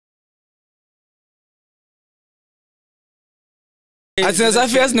As soon as I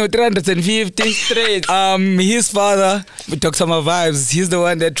first know 350 straight. His father, Dr. My Vibes, he's the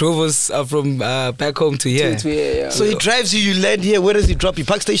one that drove us from back home to here. So he drives you, you land here. Where does he drop you?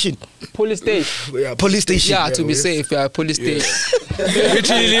 Park station? Police station. Yeah, police station. Yeah, to be safe, police station.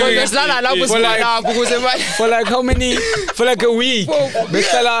 For like how many? For like a week.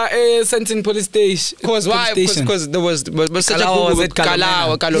 Sent police station. Because why? Because there was such a good with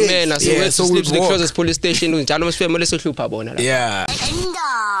Kalawa, Kalomena. So we had to sleep to the closest police station. Yeah.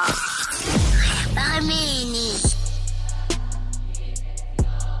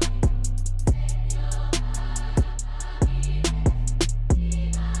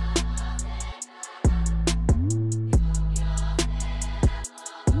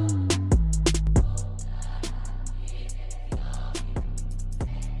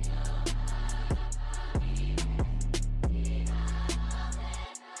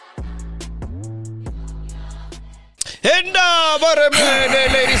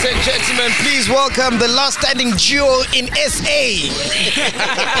 And ladies and gentlemen, please welcome the last standing duo in SA.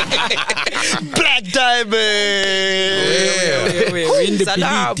 Black Diamond.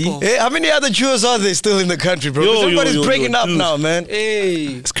 Hey, how many other duos are there still in the country, bro? Everybody's breaking up now, man. Hey,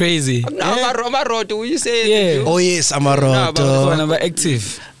 it's crazy. Amaroto, will you say? Yeah. Oh yes, Amaroto. I'm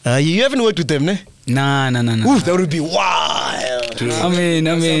active. You haven't worked with them, ne? Nah. Ooh, that would be wild. I mean.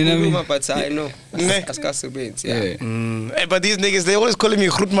 But I know. Yeah. But these niggas, they always calling me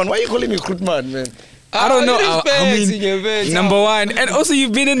Grootman. Why are you calling me Grootman, man? I don't know. I mean, number one, and also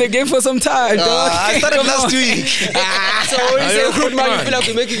you've been in the game for some time. I started last week. So when you say Grootman, you feel like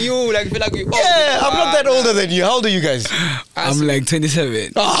we're making you feel like you. Yeah, I'm not that older than you. How old are you guys? I'm like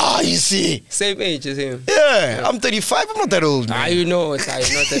 27. You see, same age as him. Yeah, I'm 35. I'm not that old. You know, it's not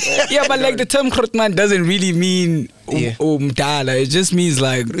that old. Yeah, but like the term Grootman doesn't really mean dala. It just means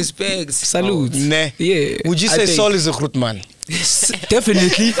like respect, salute. Nah. Yeah. Would you say Sol is a Grootman?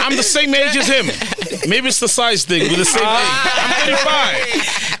 Definitely. I'm the same age as him. Maybe it's the size thing. We're the same age.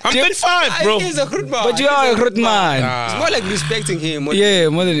 I'm 35, bro. He's a Grootman. But you are a Grootman. It's more like respecting him. More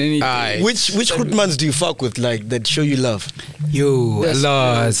than anything. Which Grootmans do you fuck with, like, that show you love? Yo, a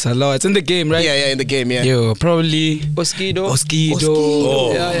lot. It's in the game, right? Yeah, in the game, yeah. Yo, probably Oskido.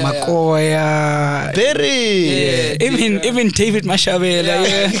 Makoya. Berry. Yeah. Even David Mashabela.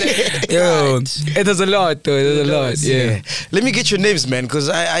 Yo, it is a lot, though. It is a lot. Yeah. Let me get your names, man, because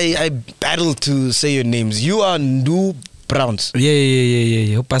I battle to say your names. You are Ndu Browns. Yeah.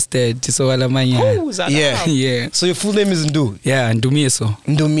 Yeah. So your full name is Ndu? Yeah, Ndumiso.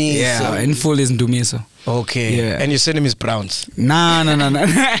 Yeah, in full is Ndumiso. Okay. Yeah. And your surname is Browns? Nah.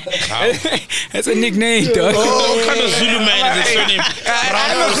 That's a nickname, dog. What kind of Zulu man is his surname?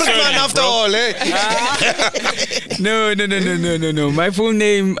 I'm a Grootman after all, eh? No. My full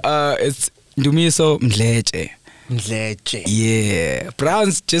name is Ndumiso Mdleche. Yeah,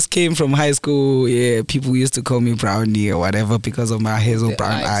 Browns just came from high school. Yeah, people used to call me Brownie or whatever because of my hazel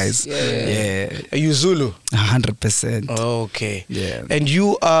brown eyes. Yeah. Are you Zulu? 100%. Okay. Yeah. And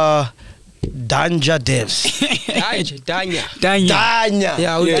you are Danja Devs. Danya.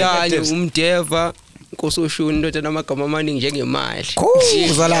 Yeah, Udanya, Umdeva. So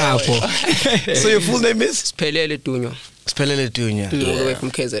your full name is? Spelele Tunyo. All the way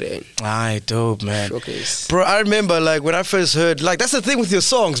from KZN. Alright, dope, man. Showcase. Bro, I remember like when I first heard, like that's the thing with your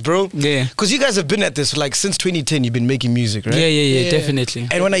songs, bro. Yeah. Because you guys have been at this like since 2010. You've been making music, right? Yeah, definitely.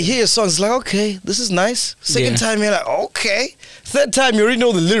 And when I hear your songs, it's like, okay, this is nice. Second time, you're like, okay. Third time, you already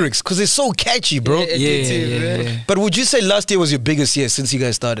know the lyrics because they're so catchy, bro. Yeah. But would you say last year was your biggest year since you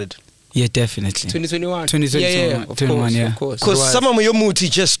guys started? Yeah, definitely. 2021. 2021, yeah. Of course. Because some of your Yomuthi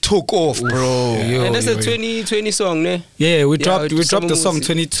just took off, bro. And that's a 2020 song, ne? Yeah, we dropped the song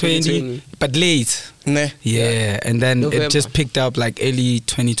 2020, but late. Ne? Yeah, and then November. It just picked up like early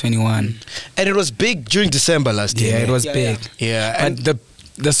 2021. And it was big during December last year. Yeah, it was big. Yeah. But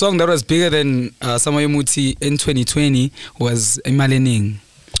the song that was bigger than some of Yomuthi in 2020 was Imalening.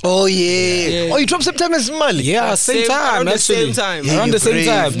 Oh yeah. Oh, you dropped September as Mali? Yeah, same time. Around the same time. Yeah, around the same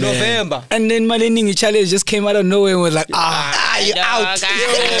time. November. And then Malening challenge just came out of nowhere and was like, you're out.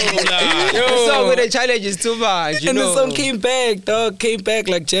 The song with the challenge is too much. And the song came back, dog. Came back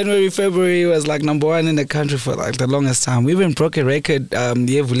like January, February. Was like #1 in the country for like the longest time. We even broke a record,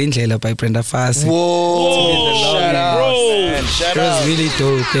 Vulindlela by Brenda Fassie. Whoa. Shout out, bro. Shout it was really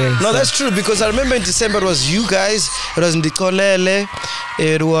dope. Yeah, no, that's true because I remember in December it was you guys, it was Ndikolele,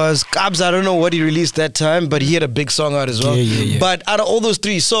 it was Kabs. I don't know what he released that time, but he had a big song out as well. Yeah. But out of all those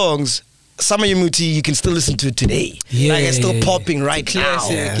 3 songs, some of Yomuthi you can still listen to it today. Yeah, like it's still popping right now.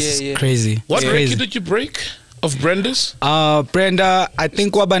 Yeah, it's crazy. What record record did you break? of Brenda's? Brenda, I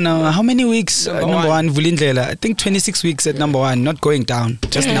think wabana how many weeks? Number one, Vulindlela. I think 26 weeks at number one, not going down,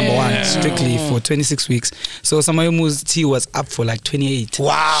 just number one, strictly for 26 weeks. So Muthi was up for like 28.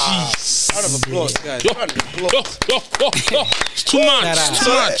 Wow. Jeez. Round of applause, guys. Round of applause. It's too much.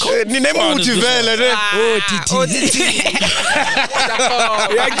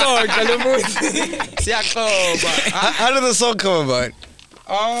 How did the song come about?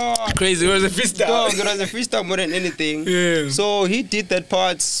 Crazy. It was a freestyle. It was a freestyle more than anything. Yeah. So he did that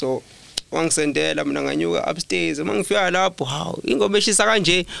part. So wangisendela mina nganyuka upstairs mangifika lapho how ingoma eshisa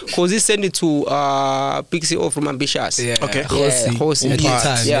kanje cause he sent it to Big CEO from Ambitiouz. Yeah. Okay. Hosi.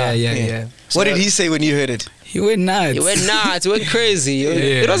 Yeah. What did he say when you heard it? He went nuts. He went crazy.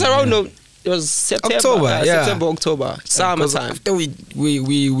 It was around it was September, October, summertime. After we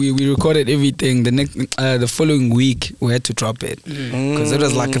recorded everything, the following week we had to drop it because it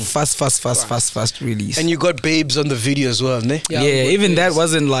was like a fast release. And you got babes on the video as well, ne? Yeah, even that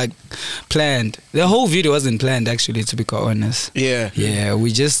wasn't like planned. The whole video wasn't planned actually, to be quite honest. Yeah,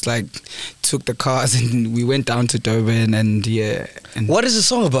 we just like took the cars and we went down to Durban and And what is the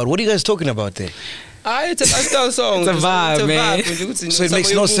song about? What are you guys talking about there? It's a lifestyle song. It's a vibe, man. So it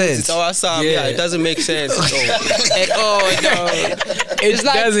makes no sense. It's our song. Yeah, it doesn't make sense at all. No.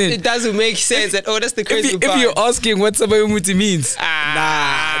 It doesn't make sense at all. That's the crazy part. If you're asking what Yomuthi means,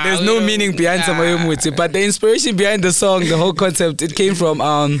 there's no meaning behind Yomuthi. But the inspiration behind the song, the whole concept, it came from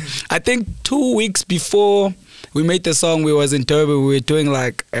I think 2 weeks before we made the song. We was in Durban. We were doing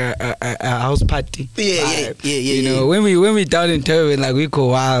like a house party. Yeah. You know, when we down in Durban, like we go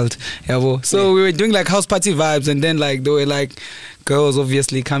wild. So we were doing like house party vibes, and then like there were like girls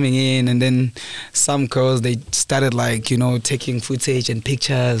obviously coming in, and then some girls, they started like, you know, taking footage and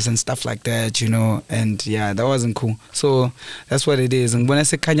pictures and stuff like that, you know, and yeah, that wasn't cool. So that's what it is. And when I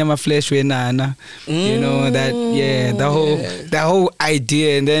say Kanyama Flesh, you know, that whole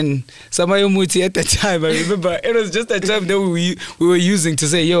idea. And then Yomuthi at the time, I remember it was just a term that we were using to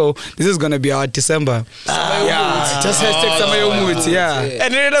say, yo, this is gonna be our December. Just hashtag Yomuthi, and it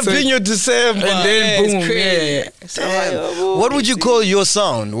ended up being your December. And then boom, What would you call your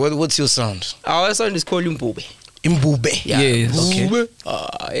sound? What's your sound? Our sound is called Imbube. Imbube. Yes. Okay. The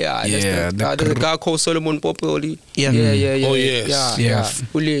guy called Solomon Popoli. Yeah. Oh yes.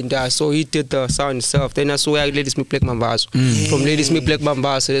 So he did the sound himself. Then that's why Ladies Make Black Mambazo. From Ladies Make Black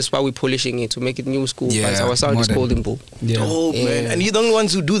Mambazo, that's why we're polishing it to make it new school. But our sound is called Imbube. Oh man. And you're the only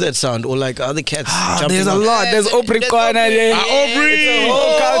ones who do that sound, or like other cats? There's a lot. There's Opry corner there. It's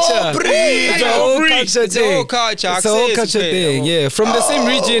a whole culture. It's a whole culture thing. It's a whole culture thing. Yeah. From the same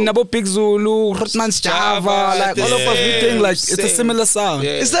region, Nabo Big Zulu, Rotman's Java, like all of us, we think like it's a similar sound.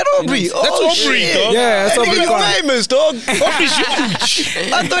 Is that Aubrey? That's Aubrey, dog. Yeah, that's Aubrey. You're famous, dog. Aubrey's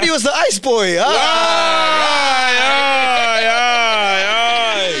huge. I thought he was the Ice Boy.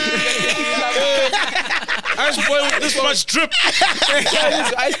 Ice Boy with this much drip.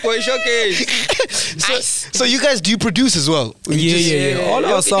 Ice Boy showcase. So you guys, do you produce as well? Yeah. All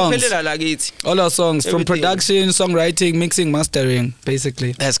our songs. All our songs, from production, songwriting, mixing, mastering,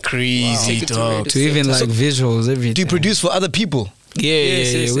 basically. That's crazy, dog. To even like visuals, everything. Do you produce for other people?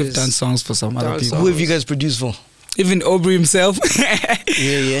 Yeah. We've done songs for some other people. Who have you guys produced for? Even Aubrey himself.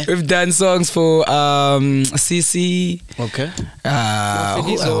 Yeah. We've done songs for CC. Okay.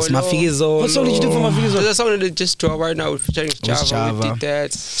 Who else? Mafigizo. What song did you do for Mafigizo? There's a song that just dropped right now with Java. We did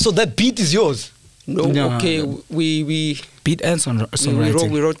that. So that beat is yours? No. Okay. We beat and songwriting.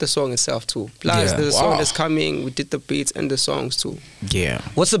 We wrote the song itself too. Plus there's a song that's coming. We did the beats and the songs too. Yeah.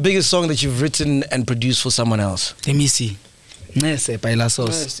 What's the biggest song that you've written and produced for someone else? Let me see. Nese Baila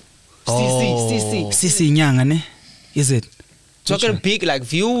Sauce. CC Nyanga, ne? Is it? Talking big like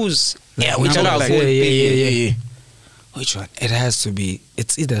views. Yeah, which one? Yeah. Which one? It has to be.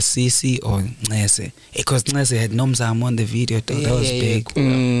 It's either CC or Nese. Because Nese had Nomzam on the video. That was big. I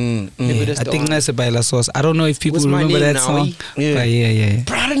think Nese Baila Sauce. I don't know if people remember that song. But yeah.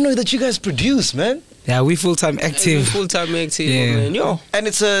 Bro, I didn't know that you guys produce, man. Yeah, we full-time active. Man. Yo. And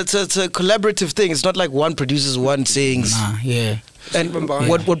it's a collaborative thing. It's not like one produces, one sings. Nah, yeah. And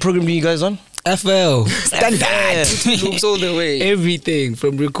what program do you guys on? FL. Standard. Loops all the way. Everything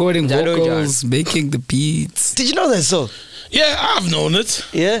from recording vocals, making the beats. Did you know that song? Yeah, I've known it.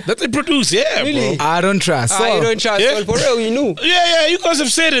 Yeah? That they produce, Really? bro. I don't trust. You don't trust. Yeah. For real, you knew. Yeah, you guys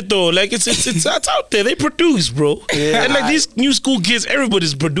have said it though. Like it's out there. They produce, bro. Yeah. And like these new school kids,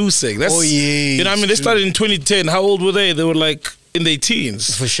 everybody's producing. That's, you know what I mean? They started in 2010. How old were they? They were like in their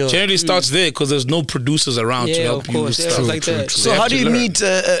teens. For sure. Generally starts there because there's no producers around to help you with stuff. Like that. So how do you meet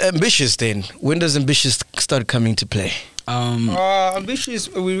Ambitiouz then? When does Ambitiouz start coming to play? Ambitiouz,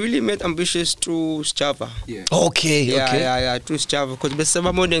 we really met Ambitiouz through Java. Yeah. Okay. Yeah, through Java. Because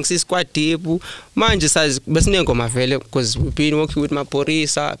besema morning is quite deep. Manje says besinengoma vele because we've been working with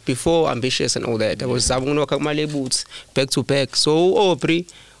Maporisa before Ambitiouz and all that. I was zabunoka maleboots back to back. So Opri.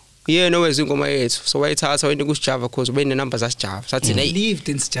 Yeah, no way zingoma yethu. So why tell us when you Java because when the numbers are Java. So I lived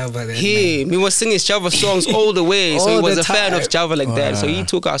in Java then. He was singing Java songs all the way. So All he was the a fan time. of Java like that. So he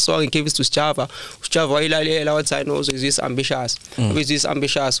took our song and gave it to Java. Java, what I know is this Ambitiouz. Is this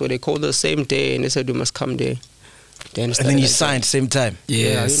Ambitiouz? So they called the same day and they said we must come there. And then you signed same time.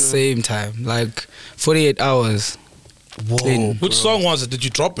 Yeah, same time. Like 48 hours. Whoa. Which song was it? Did you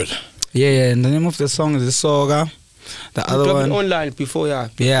drop it? Yeah. And the name of the song is Soga. The We other dropped one. it online before,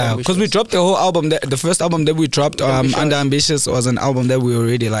 Yeah, because we dropped the whole album. The first album that we dropped, Under Ambitiouz, was an album that we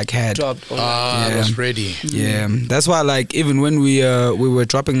already like had. dropped online. I was ready. Yeah, that's why like even when we were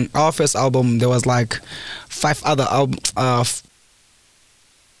dropping our first album, there was like 5 other albums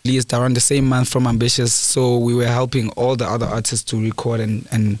released around the same month from Ambitiouz. So we were helping all the other artists to record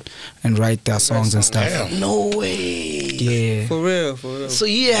and write their songs and stuff. Damn. No way. Yeah. For real. So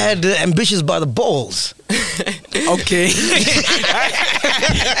you had the Ambitiouz by the balls. Okay.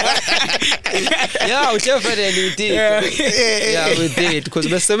 Yeah, we definitely did. Yeah, we did. Because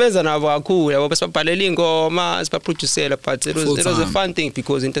besebenza nabo kakhulu yabo besibhalela ingoma sibaproducela but it was a fun thing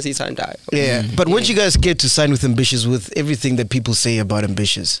because into sithandayo. Yeah. But when you guys get to sign with Ambitiouz with everything that people say about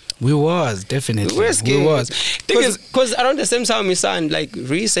Ambitiouz? We was definitely. We were scared. We was. Because around the same time we signed, like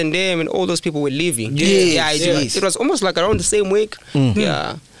Reese and them and all those people were leaving. Yes. It was almost like around the same week.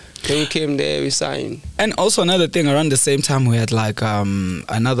 Yeah. Then we came there, we signed. And also another thing, around the same time we had like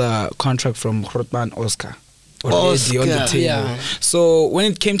another contract from Grootman Oscar already on the table. Yeah. So when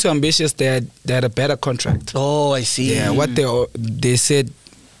it came to Ambitiouz, they had a better contract. Oh, I see. Yeah, what they said,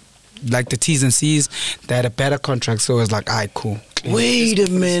 like the T's and C's, they had a better contract. So it was like, alright, cool. Wait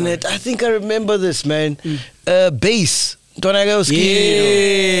a minute. I think I remember this, man. Bass. Donagowski.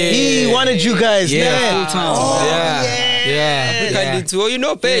 Yeah. He wanted you guys, Yeah, man. full time. Oh, Yeah. We can do, you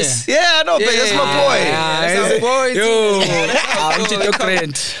know, Bass. Yeah, I know, Bass. That's my boy. That's my boy. Yo, I'm Tito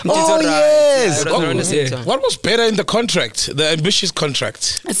Krent. Oh, yes. Around the same time. What was better in the contract? The Ambitiouz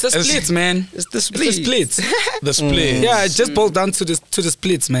contract? It's the splits, man. It's the It's the splits. The split. Yeah, it just boils down to the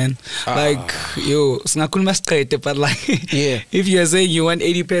splits, man. Like, yo, singakhuluma straight, but like, Yeah. if you're saying you want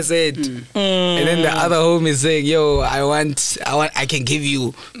 80%, and then the other home is saying, yo, I can give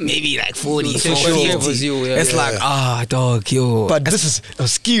you maybe like 40, For 50. sure. Was you, yeah, It's yeah. like, dog, yo. But this is a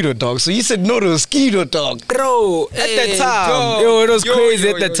mosquito dog. So you said no to a mosquito dog. Bro, at Hey, the time, dog. yo, it was Yo, crazy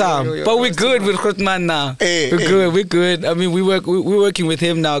yo, at the yo, time. yo, yo, But yo, we're yo, good with Grootman now. Hey, We're good. I mean, we're working with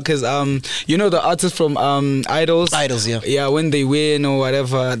him now because you know the artists from Idols. Idols, yeah. Yeah, when they win or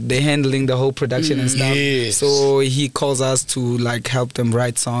whatever, they're handling the whole production and stuff. Yes. So he calls us to like help them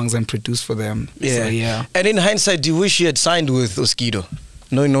write songs and produce for them. Yeah. So, yeah. And in hindsight, do you wish you had signed with Mosquito?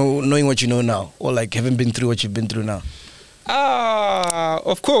 Knowing what you know now, or like having been through what you've been through now?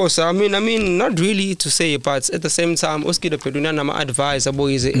 Of course. I mean, not really to say, but at the same time, uskida peduna nama advice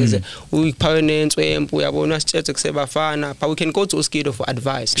abo is we parents but we can go to Uskido for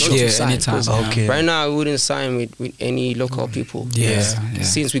advice, not Yeah, to sign. anytime. 'Cause Okay. Right now, we wouldn't sign with any local people. Yeah.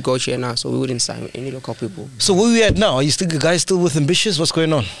 Since we got here now, so we wouldn't sign with any local people. So where we at now? Are you still guys still with Ambitiouz? What's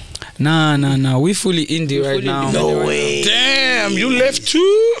going on? Nah. We fully indie right fully now. indie. No way. Damn, you left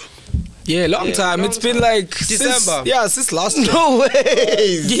too? Yeah, long time. long It's been time. like December. since last year. No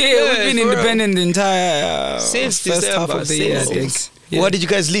way. Yeah, we've been for real. independent the entire Since first half December, of the year, I think. since. Yeah. Why did you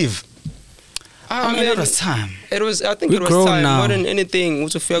guys leave? I mean, it was time. I think We it was grown time now. more than anything.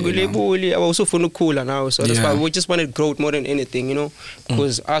 Also, I also feel cooler now, so that's why we just wanted growth more than anything, you know,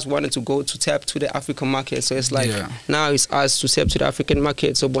 because us wanted to go to tap to the African market. So it's like now it's us to tap to the African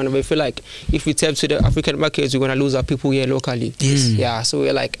market. So when we feel like if we tap to the African markets, we're gonna lose our people here locally. Yeah. So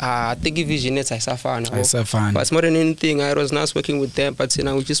we're like, I think if vision it's fine. But it's more than anything. I was not working with them, but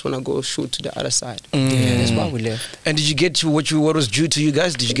now we just wanna go shoot to the other side. Yeah, that's why we left. And did you get to what was due to you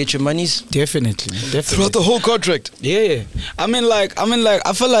guys? Did you get your monies? Definitely. Throughout the whole contract? Yeah. I mean like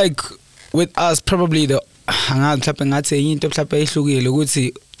I feel like with us probably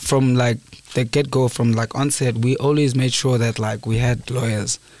from like the get-go, from like onset, we always made sure that like we had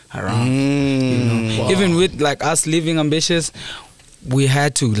lawyers around. You know? Even with like us leaving Ambitiouz, we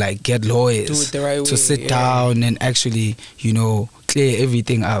had to like get lawyers Do it the right to way, sit down and actually, you know, clear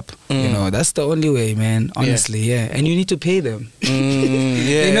everything up. You know, that's the only way, man. Honestly, and you need to pay them.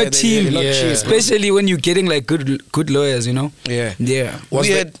 You're not cheap, they're not cheap. especially when you're getting like good lawyers. You know. Yeah. Yeah. Was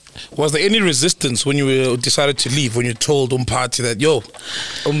We there, had- Was there any resistance when you decided to leave? When you told Umpati that, yo,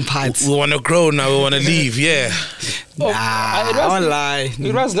 we want to grow now, we want to leave? Yeah. I won't lie.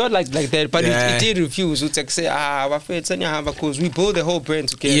 It was not like that, but it did refuse. It's like say, because we build the whole brand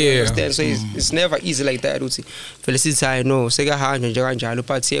together. You understand? So it's never easy like that. Felicity, I know.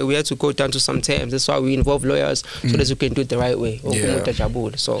 But we had to go down to some terms. That's why we involve lawyers so that we can do it the right way.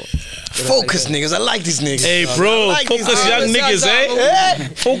 So focus niggas. I like these niggas. Hey, bro, focus young niggas, eh?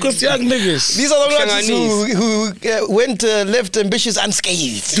 Focus young niggas. These are the ones who went left Ambitiouz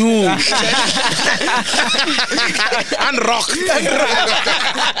unscathed. Dude. Unrocked.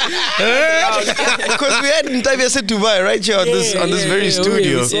 Because we had Mbube Sound Dubai right here on this very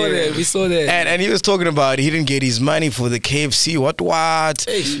studio. We saw that. And he was talking about he didn't get his money for the KFC. What?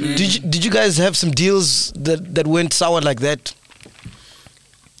 Did you guys have some deals that went sour like that?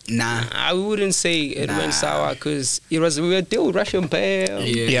 Nah, I wouldn't say it went sour because we were deal with Russian Bell.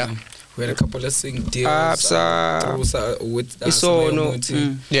 Yeah. We had a couple of sing deals with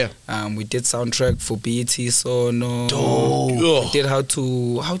Yomuthi. We did soundtrack for BET. We did how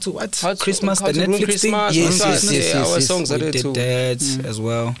to Christmas, the Netflix thing. Yes. Our songs we did that as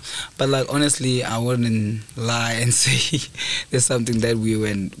well. But like honestly, I wouldn't lie and say there's something that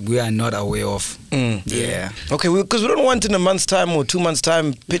we are not aware of. Yeah. Okay, because we don't want in a month's time or 2 months'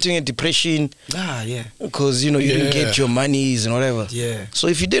 time pitching a depression. Because you didn't get your monies and whatever. Yeah. So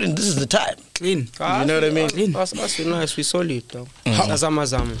if you didn't, this is the time. Clean. You know what I mean? Clean. That's nice. We solid though.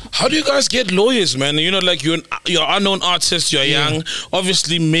 How do you guys get lawyers, man? Like you're unknown artist, you're young.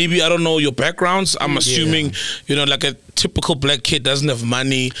 Obviously, maybe I don't know your backgrounds. I'm assuming like a typical black kid doesn't have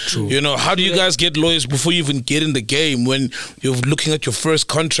money. True. How do you guys get lawyers before you even get in the game? When you're looking at your first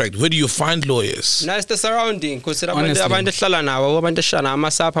contract, where do you find lawyers? Nice the surrounding. Because they don't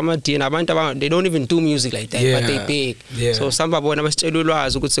even do music like that, but they big. So some people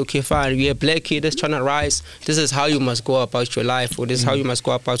okay, fine, you're a black kid that's trying to rise. This is how you must go about your life, or this is how you must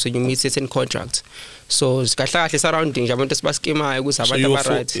go about so you meet certain contracts. So surrounding okay,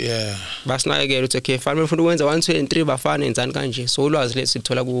 fine, for the ones 1, 2, and 3 bafana in Zankanje. So always let's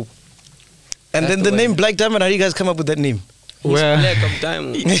tola. And then the name Black Diamond, how do you guys come up with that name? Well, Black of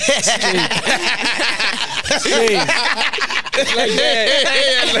Diamond. Like that.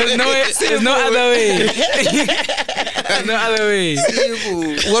 There's no other way. There's no other way.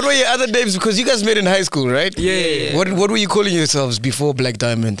 What were your other names? Because you guys met in high school, right? Yeah. What were you calling yourselves before Black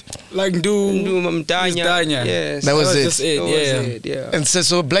Diamond? Like Danya. Yes. That was just it. Yeah. And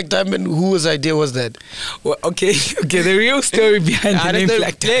so Black Diamond, whose idea was that? Well, okay. The real story behind the name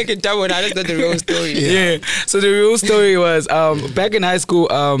Black Diamond. That's not the real story. Yeah. So the real story was back in high school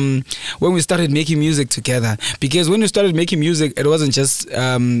when we started making music together. Because when we started making music, it wasn't just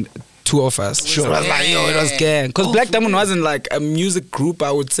 2 of us. Sure. It was like, it was gang. Because Black Diamond wasn't like a music group,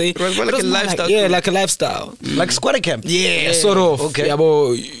 I would say. It was more like a lifestyle. Like a lifestyle. Like Squatter Camp? Yeah, sort of. Okay. Yeah,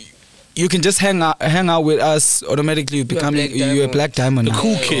 but you can just hang out with us automatically. You're a Black Diamond. The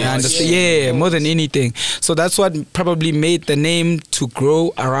cool kids. Yeah, more than anything. So that's what probably made the name to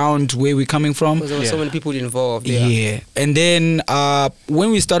grow around where we're coming from. Because there were so many people involved. Yeah. And then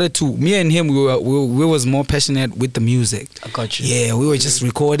when we started to, me and him, we was more passionate with the music. I got you. Yeah, we were just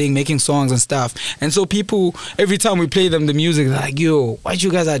recording, making songs and stuff. And so people, every time we play them the music, they're like, yo, what you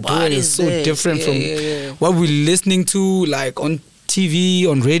guys are doing is so different from what we're listening to, like on TV,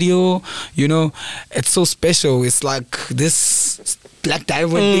 on radio, it's so special. It's like this Black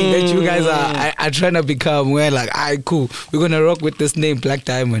Diamond thing that you guys are trying to become. We're like, alright, cool. We're gonna rock with this name, Black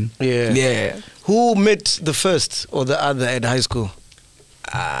Diamond. Yeah. Who met the first or the other at high school?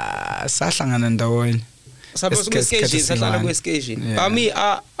 Sahlangana ndawonye. But me,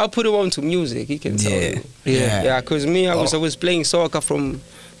 I put it on to music. You can tell. Yeah. Because me, I was playing soccer from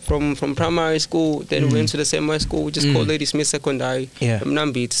primary school, then we went to the same high school, we just called Lady Smith Secondary.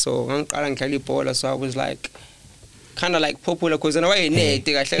 Mnambit. So I was like kind of like popular because in a way he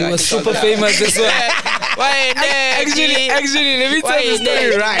was super famous as well. Actually, let me tell the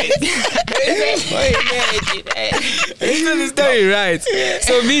story right. Tell the story right.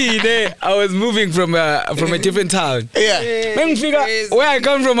 So me, I was moving from a different town. When figure where I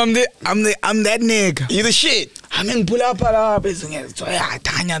come from, I'm that nigga. You the shit. I mean, pull up,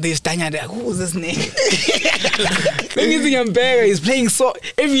 Tanya this, Tanya that. Who's this nigga? He's playing so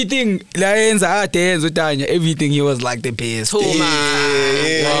everything. Everything he was like the best.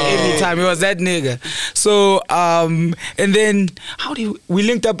 Every time he was that nigga. So and then we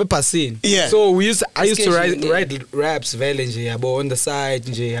linked up a passing. Yeah. So I used to write raps on the side.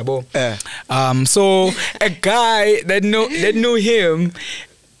 So a guy that knew him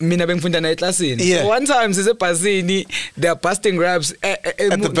mina bengifunda naye eklasini. Yeah. One time sisebhasini, they are busting raps at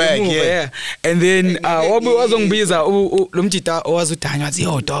the back, yeah. And then wazongibiza lo mjita owazudanya wathi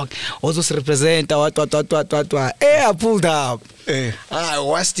yo dog represent what. I pulled up. I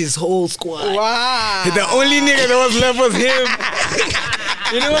watched his whole squad. Wow. The only nigga that was left was him.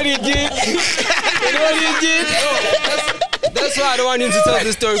 You know what he did? That's why I don't want him to tell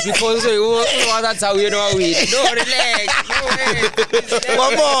the story because that's how we know we. No, relax. No way. This is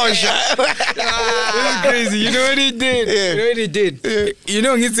crazy. You know what he did? You know what he did? You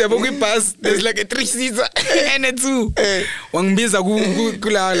know, he's a bus. There's like a 3-seater and a 2. Wangbiza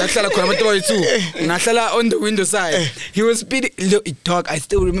kula lahlala khona abantu abayi2. Ngahlala on the window side. He was speeding. Look, dog, I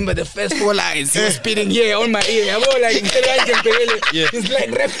still remember the first 4 lines. He was speeding on my ear. I'm all like, he's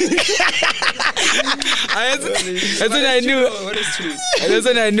like rapping. That's when I knew. That's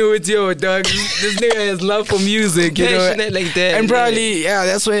when I knew it's yo, dog. This nigga has love for music, you know. Like that, and probably,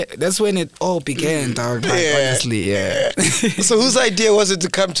 that's when it all began, dog. Like, honestly, yeah. So whose idea was it to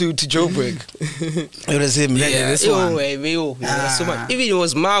come to Joburg? It was him. Yeah, this one. So much. Even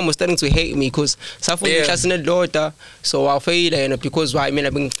his mom was starting to hate me because Safu class in a daughter, so I failed, and because I mean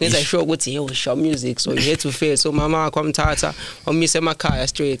I've been sure what's here with show music, so you had to fail. So mama come tata, or me say my car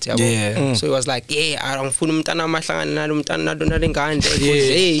straight. So it was like, I don't fool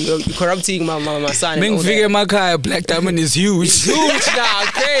hey, you're corrupting my son. Bing figure my car, Black Diamond is huge. Huge now,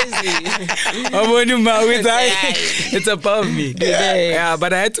 crazy. It's above me. Yeah,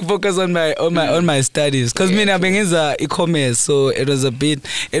 but I had to focus on my studies because me I've been in e-commerce, so it was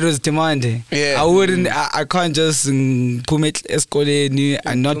demanding. Yeah. I can't just commit escoleni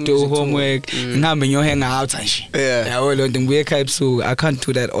and not do homework. Hang out and shit. So I can't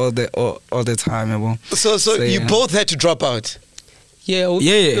do that all the time. So you both had to drop out. Yeah.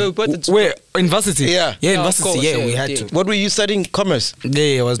 Where university? Yeah, university. Course, we had to. What were you studying? Commerce.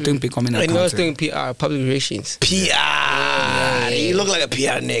 Yeah, I was doing becoming accountant. I was doing PR, public relations. PR. You look like a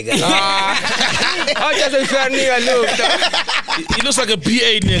PR nigga. How does a PR nigga look? He looks like a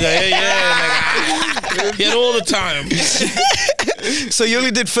PA nigga. Like, he had all the time. So you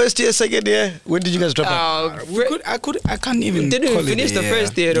only did first year, second year. When did you guys drop out? I can't even. Didn't finish the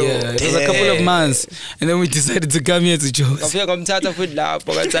first year though. Yeah, it was a couple of months, and then we decided to come here to Joe's. I feel like I'm tired of it now,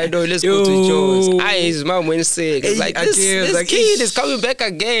 but I know let's go to Joe's. His mom went sick. It's like this kid is coming back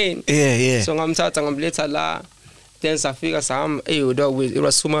again. Yeah. So I'm tired. I'm later la. Then I figure it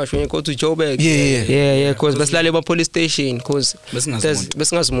was so much when you go to Joburg. Yeah. Because Baslale police station. Because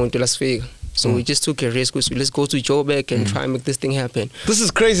there's more to Las Vegas. So we just took a risk. Let's go to Joburg and try and make this thing happen. This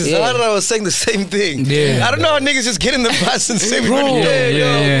is crazy. So I was saying the same thing. Yeah. I don't know how niggas just get in the bus and say,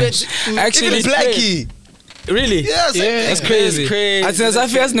 Actually, even Blackie. Really? Yes. Yeah, that's crazy. As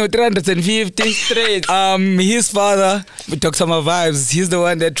I no 350 straight. His father, Dr. My Vibes, he's the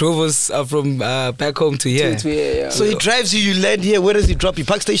one that drove us from back home to here. So he drives you, you land here. Where does he drop you?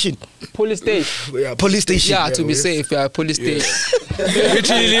 Park station? Police station. Yeah, police station. Yeah, to be safe, police station.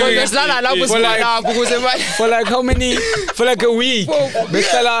 For like how many? For like a week.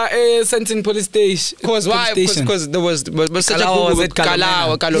 Sent police station. Because why? Because there was such a good with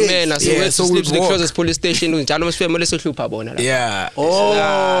Kalomena. So we had to sleep to the closest police station. Yeah.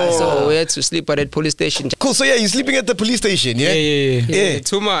 So we had to sleep at that police station. Cool. So you're sleeping at the police station, yeah? Yeah.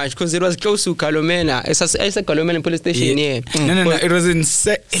 Too much because it was close to Kalomena. It's a Kalomena police station, No. It was in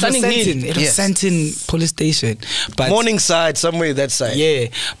Sentin. It was Sentin police station. But Morningside, somewhere that side. Yeah.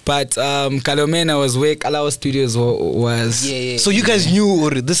 But Kalomena was where Kalawa Studios was. Yeah. So you guys knew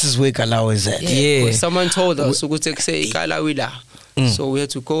this is where Kalawa is at. Yeah. Someone told us to say Kalawila. So we had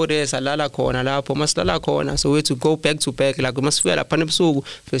to go there, salala corner, so we had to go back to back. Like we must feel like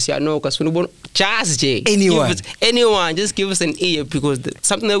anyone, just give us an ear because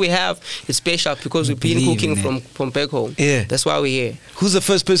something that we have is special because we've been cooking from back home. Yeah, that's why we're here. Who's the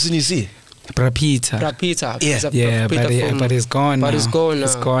first person you see? Prapita. But he's gone now. But he's gone now.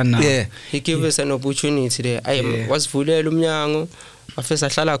 He's gone now. Yeah, he gave us an opportunity there. I was vulela umnyango. Afisa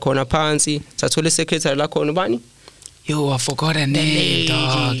hlala khona phansi. Sathole secretary la khona bani? Yo, I forgot her name,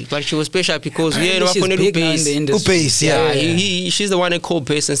 dog. But she was special because we had Ubase, yeah. She's the one that called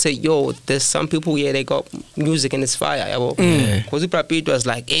Base and said, yo, there's some people here, they got music and it's fire. Because Prapit was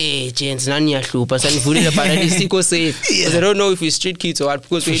like, hey, gents, nani yahlupa, because I don't know if we're street kids or what,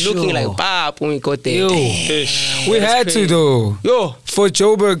 because we're looking like bap when we got there. We had to though. For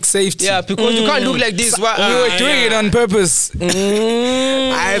Joburg safety. Yeah, because you can't look like this. We were doing it on purpose.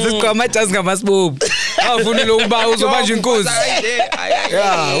 I just got my chance, got my spoop. Yeah,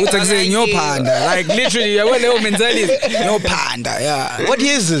 who's saying no panda? Like literally, no panda. Yeah. What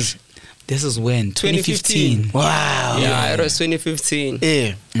year is this? This is when 2015. Wow. Yeah, it was 2015.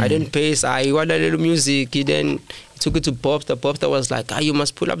 Yeah. I didn't pace. I wanted a little music. He then took it to Bobster. Bobster was like, you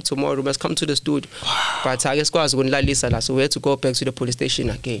must pull up tomorrow. You must come to the studio. But I guess I was going to Lisa, so we had to go back to the police station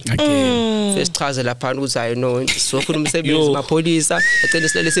again. First travel upon which I know. So for say my police, I tell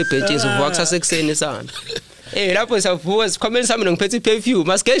us let's say pages of works as exciting son. Hey, that was coming something on petty perfume.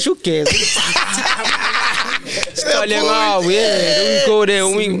 Must get you we go there.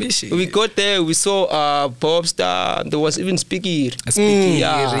 We got there. We saw Bobster. There was even Speaky.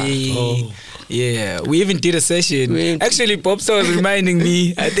 Yeah, we even did a session. Actually, Bobster was reminding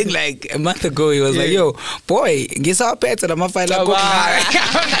me, I think like a month ago, he was like, yo, boy, get our pets and I'm going to find out. I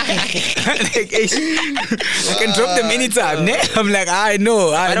can drop them anytime. I'm like, I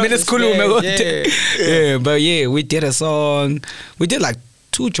know. I'm in the school. Yeah, but yeah, we did a song. We did like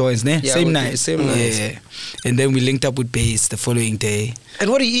 2 joints, same night. Yeah. And then we linked up with Bass the following day. And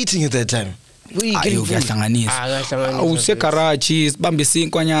what are you eating at that time? What are you getting food?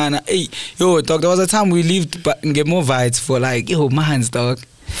 Hey, yo, dog, there was a time we lived in Movites for like, yo, man's dog.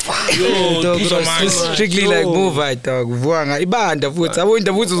 Yo, dog, strictly like Movite, dog. Ibanda futhi.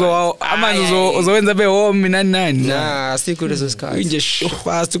 Abonda futhi amanzi uzowenza be home nani. Nah, still good as guys. We just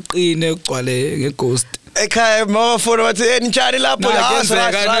fast uqine ugcwale ngeghost. Ekhaya mawafuna wathi enitshani lapho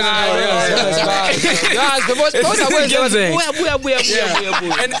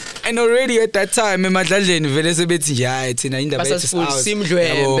and already at that time emadladleni vele sebethi hayi thina indaba yethu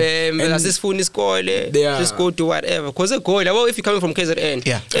simdlwembe mina sisifuna isikole just go to whatever because a goal if you coming from KZN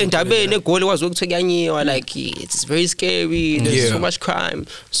endabeni egoli kwazi ukuthi kuyanyiwa like it's very scary, there's so much crime,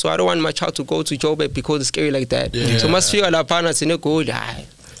 so I don't want my child to go to Joburg because it's scary like that. So must feel lapha nathi negoli hayi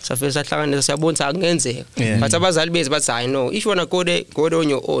safela sahlangana siyabonza akungenzeka but abazali bethu bathi I know if you want to go there on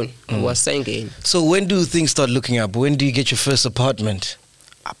your own. wasengeni. So when do things start looking up? When do you get your first apartment?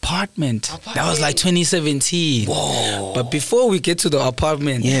 That was like 2017. Whoa. But before we get to the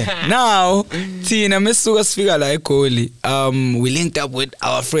apartment, now Tina Mesuga Sfiga like Goli. We linked up with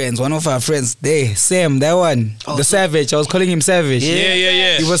our friends, one of our friends there, Sam, that one, the Savage. I was calling him Savage.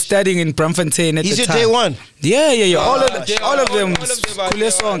 Yeah. He was studying in Bramfontein at the time. He's your day one. Yeah. All of them.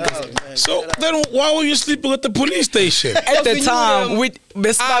 So then why were you sleeping at the police station? At the time, with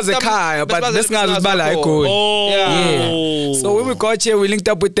Bespa's car, but Bespa's Bala Goli. Yeah. So when we got here, we linked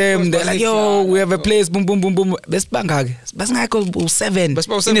up with them. They're like, yo, we have a place, boom. Bespa's 7 in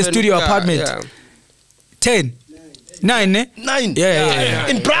a studio apartment. 10. 9, eh? 9. Yeah.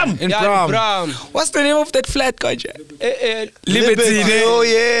 In Bram. What's the name of that flat, coach? Liberty. Oh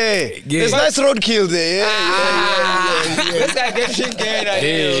yeah. There's nice roadkill there. This guy gets shit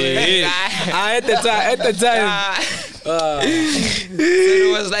At the time. It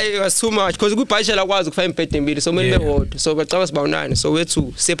was too much because we partially was to find pet in so many so but was about 9, so we had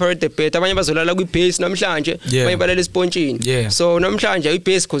to separate the pet. Abanye bazolala kwi base namhlanje abanye balala espontshini so namhlanje i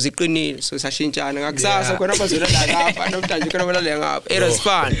base because iqinile so sashintshana ngakusasa khona bazolala lapha namhlanje khona balala ngapha. It was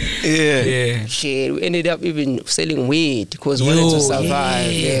fun. Shit, we ended up even selling weed because we wanted to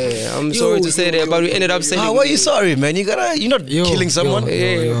survive. I'm sorry to say that, but we ended up selling why are you sorry, man? You're not killing someone.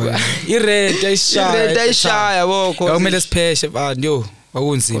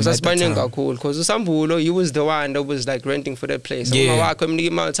 Because Usambulo, he was the one that was like renting for that place. And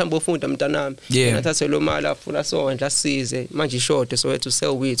short, so we had to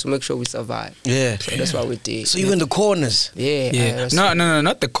sell weed to make sure we survive. Yeah. So that's what we did. So you in the corners? Yeah. No,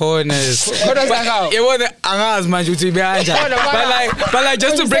 not the corners. But like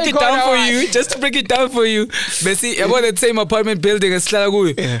just to break it down for you. Basically, about the same apartment building as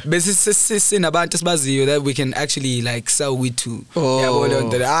basically that we can actually like sell weed to.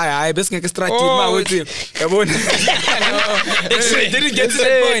 Didn't get to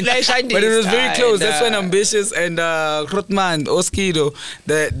that point, but it was very close. That's when Ambitiouz and Rotman Oskido,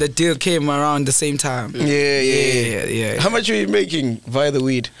 the deal came around the same time. Yeah. How much were you making via the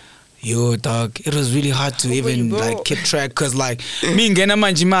weed? Yo, dog, it was really hard to even like keep track because like me ngena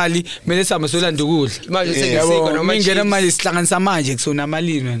manje imali mele samaswela ndukudla me ngena manje sihlanganisa manje kusona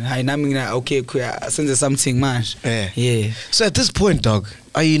malini hayi nami ngina okay senze something manje. So at this point, dog,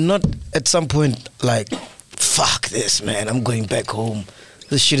 are you not at some point like fuck this, man, I'm going back home,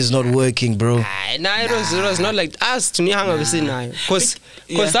 this shit is not working, bro? Nah, it was not like us to Nihanga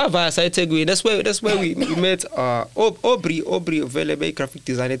because that's where we met Aubrey Velebe, graphic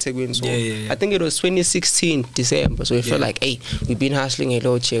designer Tegwin. So I think it was 2016 December. So we felt like, hey, we've been hustling a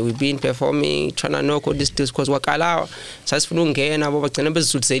lot here, we've been performing, trying to knock all this because wakala so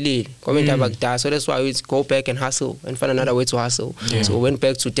that's why we go back and hustle and find another way to hustle. So we went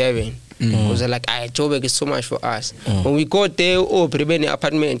back to Devon. Because they're like, Joburg is so much for us. When we got there, Bribeni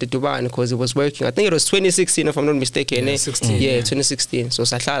apartment in Dubai because it was working. I think it was 2016 if I'm not mistaken. Yeah, 16. Yeah, 2016. So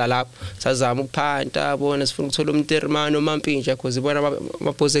sahlala lapho sazama ukuphanta bona sifuna ukuthola umntermano mampintsha because ibona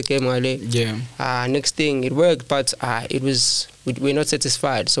bapose game ngale. Yeah. Next thing it worked, but we're not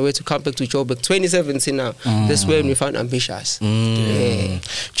satisfied. So we had to come back to Joburg. 2017 now. That's when we found Ambitiouz. Yeah.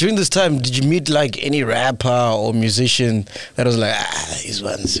 During this time, did you meet like any rapper or musician that was like, this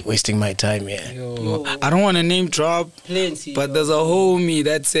one's wasting my time here? I don't want to name drop, but there's a homie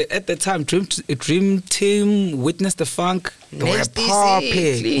that said at the time, Dream Team, Witness the Funk, they were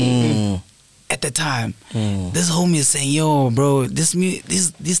popping. At the time, this homie is saying, "Yo, bro, this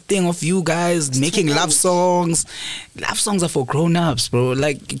thing of you guys making love songs are for grown-ups, bro.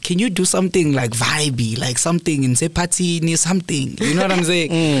 Like, can you do something like vibey, like something in say party, something? You know what I'm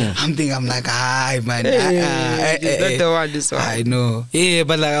saying? I'm like, man, not the one, this one. I know, yeah,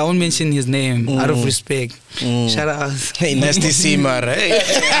 but like I won't mention his name out of respect. Shout out, hey, nasty Sima, right?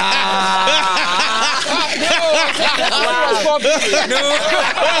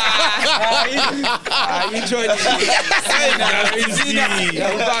 You joined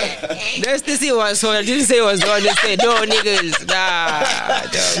That's the thing was so I didn't say it was the one that said no niggas. Nah,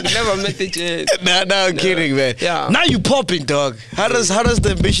 never met the jet. Nah, I'm kidding, man. Yeah. Now you popping, dog. How does the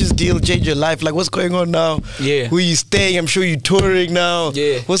Ambitiouz deal change your life? Like, what's going on now? Yeah. Where you staying? I'm sure you're touring now.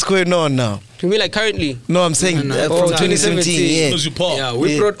 Yeah. What's going on now? You mean like currently? No, I'm saying from 2017. Yeah,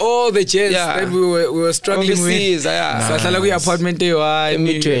 we brought all the chairs that we were struggling with. So we apartment it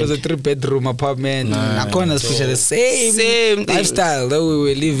was a 3-bedroom apartment. Nakona especially the same lifestyle that we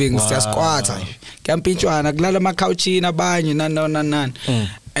were living. Just squatter. Campinchwana, glala makauchi na banyu nan.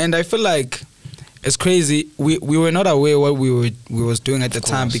 And I feel like it's crazy. We were not aware what we was doing at the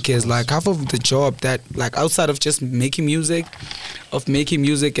time because like half of the job that like outside of just making music and make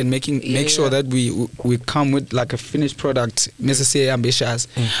sure that we come with like a finished product, necessary Ambitiouz.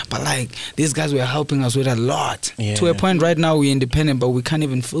 But like these guys were helping us with a lot to a point. Right now we're independent, but we can't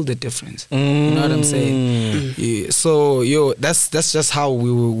even feel the difference. You know what I'm saying? Yeah. So that's just how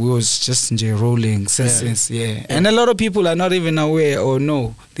we was just rolling since. And a lot of people are not even aware or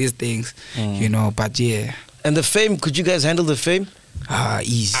know these things, you know. But yeah. And the fame, could you guys handle the fame?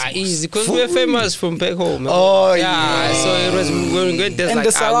 Easy, because we're famous from back home. Oh yeah. So it was we were good. And like,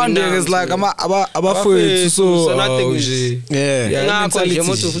 the surrounding is like about food, so nothing is. Yeah. Because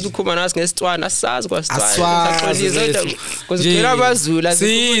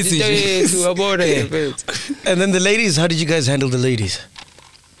and then the ladies, how did you guys handle the ladies?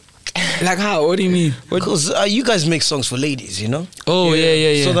 Like how? What do you mean? Because you guys make songs for ladies, you know? Oh,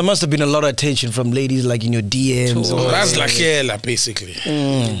 yeah. So there must have been a lot of attention from ladies, like in your DMs. That's like Kela, basically.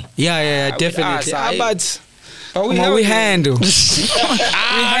 Yeah, definitely. But we handle. We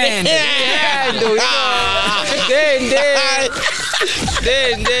handle.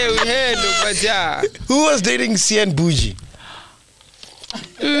 Then we handle, but yeah. Who was dating Cian Bougie?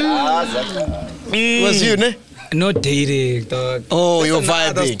 Was you, ne? Not dating, dog. Oh, you're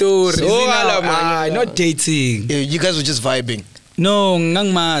vibing. Not dating. Yeah, you guys were just vibing. No, I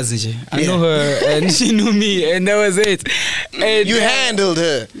know her and she knew me, and that was it. And you handled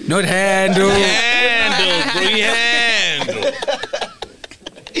her. Not handled. Handled.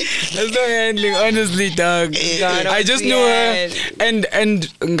 There's no handling, honestly, dog. I just knew her, and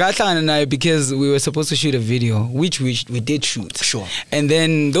Ngatlan and I, because we were supposed to shoot a video, which we did shoot. Sure. And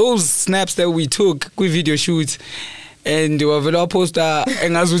then those snaps that we took, we video shoots, and we were poster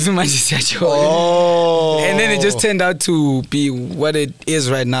and I was and then it just turned out to be what it is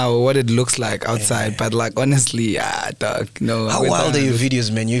right now, what it looks like outside. But like honestly, dog, no. How wild are your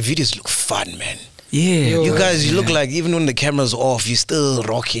videos, man? Your videos look fun, man. Yeah, you guys, you look like even when the camera's off, you're still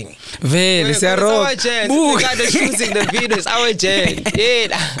rocking. Very, it's our the guy that shooting the videos, our Jen.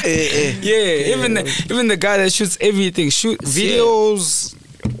 Even the guy that shoots everything, videos,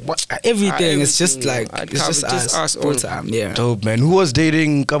 everything. It's just like it's just us all time. Yeah. Dope, man. Who was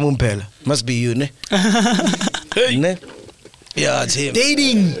dating Kamumpela? Must be you, ne? Hey. Ne? Yeah, it's him.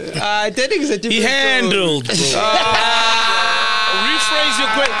 Dating. Dating is a different. He handled. Rephrase your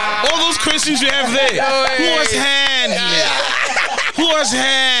question. All those questions you have there. Who was handling? Who was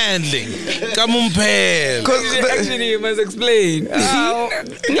handling? Kamumpela. Actually, you must explain.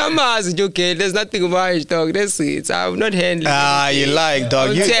 Okay, there's nothing much, dog. That's it. I'm not handling. You lying,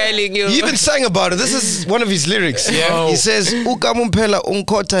 dog. I'm telling you. You even sang about it. This is one of his lyrics. Yeah. He says, "Ukamumpela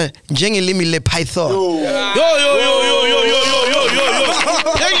unkota njengelimi le python." Yo.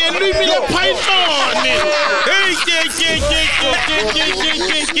 Njengelimi le python.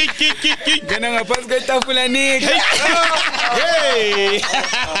 Gana ngaphansi kwetafula nigga. Hey.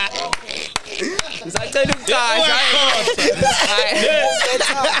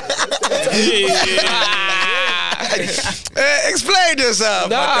 Explain yourself.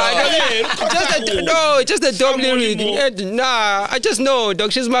 Just a dumb lyric. Nah, I just know,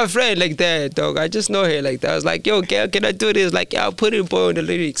 dog. She's my friend like that, dog. I just know her like that. I was like, yo, can I do this? Like, yeah, I'll put it on the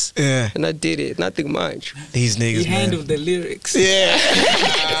lyrics. Yeah. And I did it. Nothing much. These niggas, He handled the lyrics. Yeah.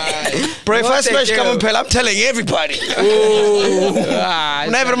 Bro, if I smash Come and Pell, I'm telling everybody.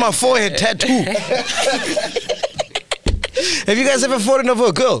 I'm having my forehead tattoo. Have you guys ever fallen over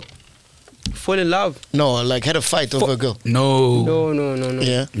a girl? Fall in love? No, like had a fight over a girl. No. No.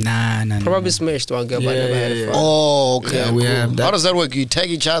 Yeah. Nah. Probably smashed one girl, but never had a fight. Oh, okay. Yeah, we have that. How does that work? You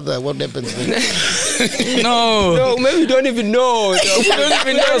tag each other. What happens? No, maybe we don't even know. We don't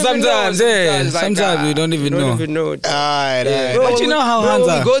even know sometimes. Sometimes we don't even know. Alright. But you know how hands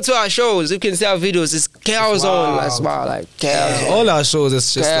when are. we go to our shows, you can see our videos. It's chaos on. That's why, like chaos. All our shows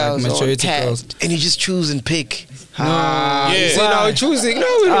is just like maturity girls. And you just choose and pick. See, now we're choosing.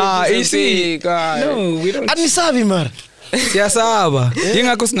 No, we don't choose. No, we don't. Anisabi, man. Siyasaba.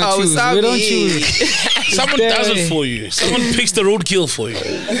 Yingakho singachoose. We don't choose. Someone does it for you. Someone picks the roadkill for you.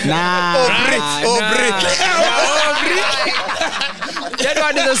 Nah. That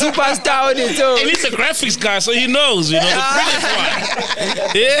one is a superstar on it too. And he's a graphics guy, so he knows, the previous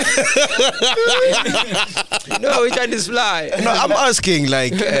one. No, which one is fly? No, I'm asking,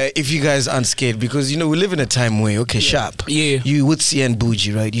 like, if you guys aren't scared, because, we live in a time where, sharp. Yeah. You with Cian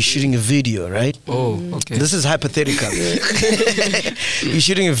Bougie, right? You're shooting a video, right? Oh, okay. This is hypothetical. You're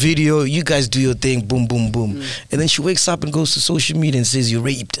shooting a video, you guys do your thing, boom, boom, boom. And then she wakes up and goes to social media and says you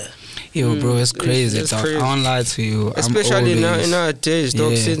raped her. Yo, bro, it's crazy. It's Dog. crazy. I won't lie to you. Especially in nowadays,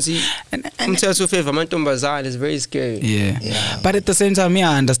 dog, Yeah. since I'm telling you, Amantombazane is very scary. Yeah. But at the same time,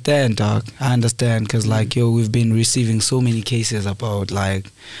 I understand, dog. I understand, because, we've been receiving so many cases about,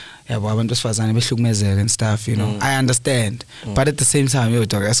 abantu besifazane behlukumezeka and stuff, I understand. But at the same time,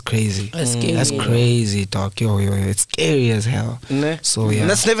 dog, that's crazy. That's crazy, dog. Yo, it's scary as hell. So, yeah. And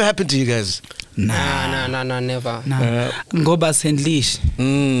that's never happened to you guys? Nah, never. Ngoba sendlish.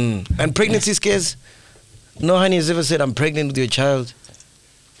 And pregnancy scares? No honey has ever said, I'm pregnant with your child?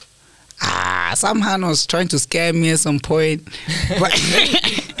 Some Han was trying to scare me at some point. But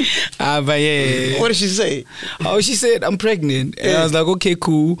yeah. What did she say? Oh, she said, I'm pregnant. And I was like, okay,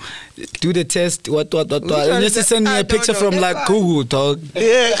 cool. Do the test, what. And just send me a picture from Google, dog.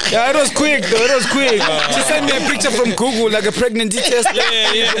 Yeah, it was quick, though. It was quick. She sent me a picture from Google, like a pregnancy test.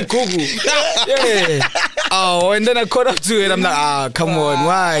 From Google. Yeah. Oh, and then I caught up to it. I'm like, come on,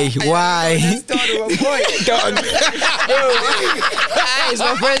 why? Dog. It's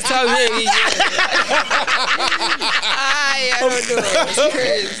my first time here. I don't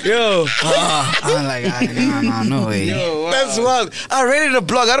know. Yo. I'm like, no way. That's wild. I read it in a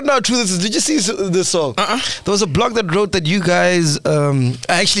blog. I don't know how true this is. Did you see this song? There was a blog that wrote that you guys are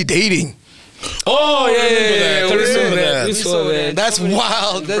actually dating. Oh, yeah. We saw that. That's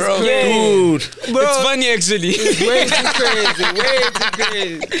wild, bro. Dude. Bro, it's funny, actually. Way too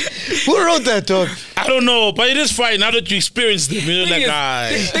crazy. Who wrote that, dog? I don't know, but it is fine now that you experienced it.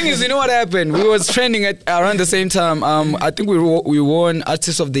 The thing is, you know what happened? We was trending at around the same time. I think we won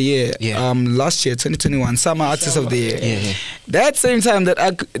Artist of the Year. Last year, 2021, Summer Artist of the Year. Yeah. That same time that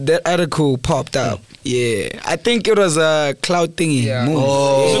article popped up. Yeah, I think it was a cloud thingy. Yeah. Move.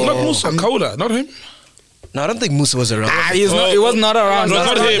 Is it not Musa Kauda? Not him? No, I don't think Musa was around. He was not around. No,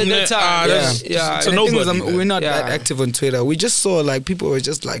 not him. It's a nobody. We're not that active on Twitter. We just saw people were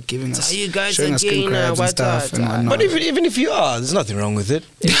just giving us, you guys showing us screen grabs and stuff. But even if you are, there's nothing wrong with it.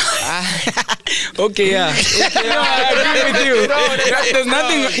 Okay, yeah. I agree with you.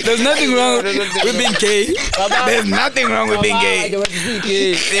 There's nothing wrong with being gay. There's nothing wrong with being gay.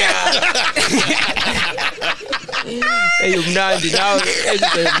 Hey, you're 90 now.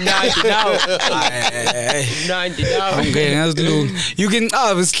 Okay, that's low. You can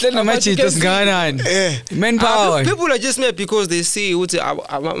manpower. People are just mad because they see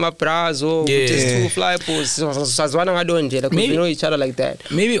my bras or just two fly posts. Because we know each other like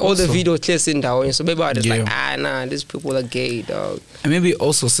that. Maybe all the also, videos chasing down. So maybe I just these people are gay, dog. And maybe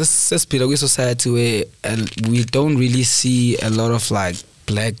also, we society where we don't really see a lot of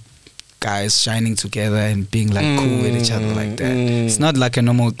black guys shining together and being cool with each other like that. It's not like a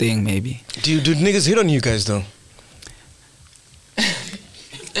normal thing, maybe. Do niggas hit on you guys though?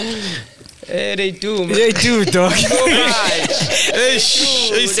 Hey, they do, man. They do, dog. So much.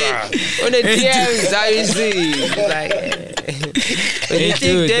 On the DMs, I see. They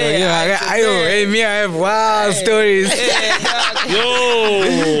do, dog. I have wild stories.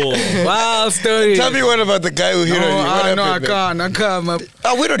 Wild stories. Tell me one about the guy who hit on you. No, I can't.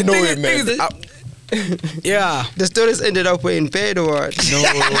 We don't know him, man. Yeah. The stories ended up in bed or what? No.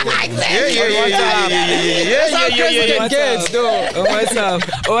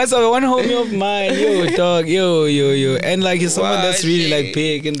 What's up? One homie of mine, yo, dog, yo. And like he's someone that's really like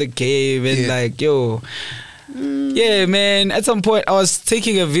big in the cave and like, yo. Yeah, man. At some point, I was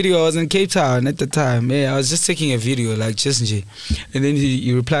taking a video. I was in Cape Town at the time. Yeah, I was just taking a video, like just and then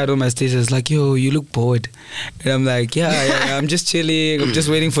he replied on my status like, "Yo, you look bored," and I'm like, "Yeah, I'm just chilling. I'm just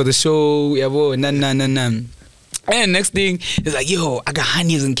waiting for the show." Yeah, whoa, nah. And next thing, he's like, "Yo, I got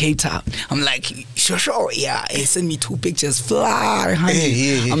honeys in Cape Town." I'm like, sure, yeah. He sent me 2 pictures, fly honey.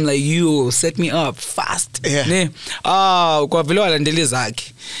 Yeah. I'm like, "Yo, set me up fast." Yeah. Ne? Kwavelo alandele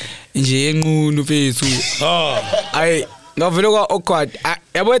zakhe. Nje enqunu mfethu. I ngavele kwa awkward.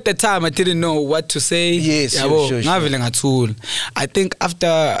 Yabo at the time I didn't know what to say. Yes, sure. Ngavele ngathula. I think after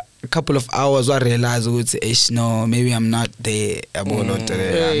a couple of hours I realized ukuthi no, maybe I'm not there. I'm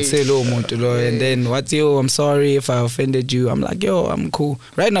say lo muntu lo, and then what, yo, I'm sorry if I offended you. I'm like, yo, I'm cool.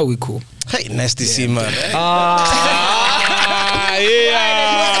 Right now we cool. Hey, nice to see, man.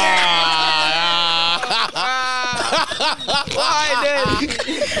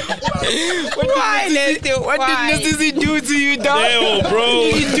 Why what did Nasty do to you, dog? Damn, bro.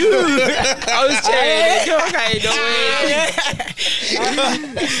 What did he do? I was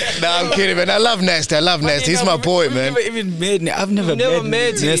Nah, I'm kidding, man. I love Nasty. He's my boy, man. I've never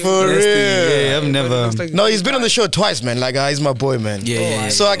met Nasty. For real. Yeah, I've never. No, he's been on the show twice, man. Like, he's my boy, man. Yeah.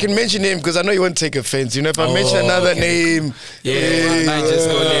 So I can mention him because I know you won't take offense. You know, if I mention another name, I just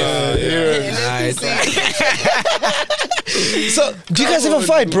go there. So, do you guys ever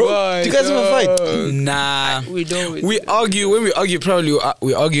fight, bro? Do you guys ever fight? Nah, we don't. We argue. When we argue, probably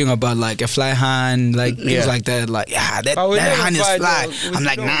we're arguing about like a fly hand, like things like that. Like, yeah, that hand is fly. I'm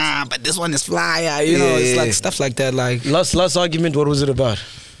like, nah, but this one is fly. Yeah, you know, it's like stuff like that. Like last argument, what was it about?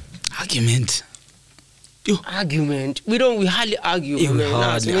 Argument. Argument. We hardly argue. We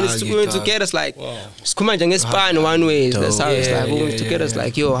When to get us like, span one way. That's how it's like. When to get us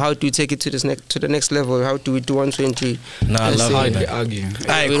like, yo, how do we take it to the next level? How do we do 120? Nah, I love it. Argue.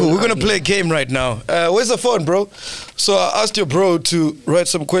 Alright, cool. We're gonna play a game right now. Where's the phone, bro? So I asked your bro to write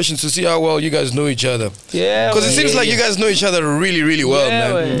some questions to see how well you guys know each other. Yeah. Because it seems like you guys know each other really, really well,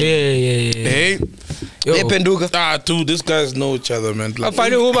 man. Yeah. Hey, Penduka. Dude, these guys know each other, man. Like, We've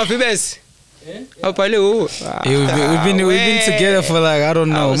been together for like, I don't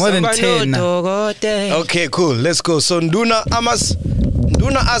know, more than 10 now. Okay, cool. Let's go. So Nduna asked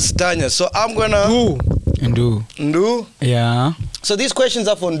Danya. So I'm gonna Ndu. Yeah. So these questions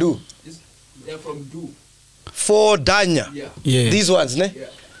are for Ndu. They're from Ndu. For Danya. Yeah. These ones, ne?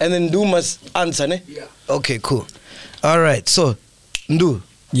 Yeah. And then Ndu must answer, ne? Yeah. Okay, cool. All right. So Ndu,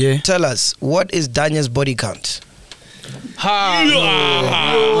 tell us, what is Danya's body count? Why?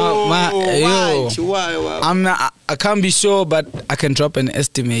 I can't be sure, but I can drop an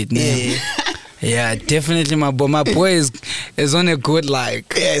estimate. Yeah, definitely my boy is on a good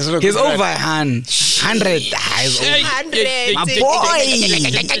like. Yeah, he's over 100. My boy.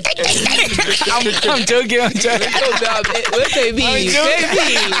 I'm joking. Baby.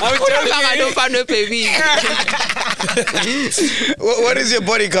 I don't find no baby. What is your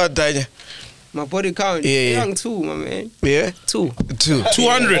body count, Danya? My body count? Yeah. Young 2, my man. Yeah? 2.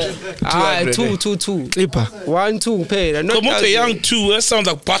 200. 2. 1, 2, paid. Come on, the young 2. That sounds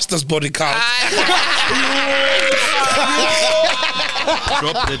like Pastor's body count.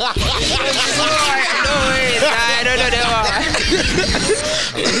 Dropped it. No.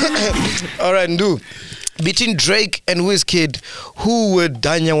 All right, Ndu. Between Drake and Wizkid, who would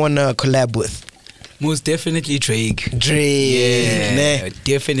Danya wanna collab with? Most definitely Drake. Yeah,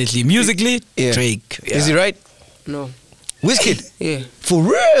 definitely. Musically, Drake. Yeah. Is he right? No. Wizkid? Yeah. For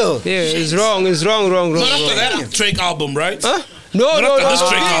real? Yeah, it's wrong. Not after that Drake album, right? Huh? No. This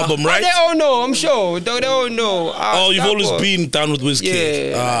Drake album, right? They all know, I'm sure. They all know. You've always been down with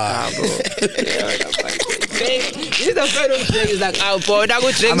Wizkid. Yeah. Bro. He's the fan of Drake. It's like, boy, that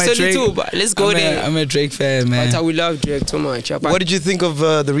go Drake solely too, but let's go there. I'm a Drake fan, man. That's how we love Drake too much. What did you think of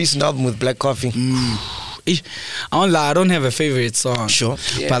the recent album with Blaq Coffee? I won't lie, I don't have a favorite song. Sure.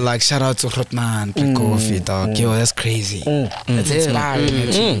 Yeah. But like, shout out to Rotman, Blaq Coffee, dog. Yo, that's crazy. That's inspiring,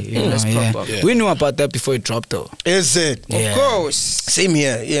 actually. You know, proper. We knew about that before it dropped, though. Is it? Yeah. Of course. Same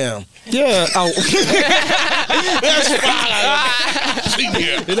here, yeah. Yeah. That's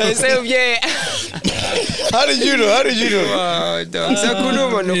fine. You know, same, yeah. How did you know?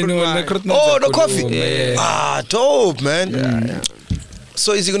 Oh, the coffee. Yeah. Dope, man. Yeah.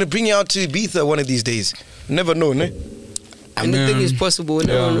 So is he gonna bring you out to Ibiza one of these days? Never know, ne? anything is possible.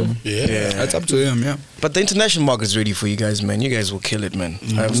 Yeah. That's up to him, yeah. But the international market is ready for you guys, man. You guys will kill it, man.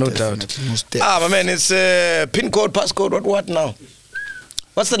 I have no doubt. My man, it's pin code, passcode, what now?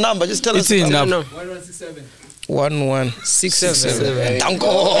 What's the number? Just tell us. It's in 1167. 1167. Danko.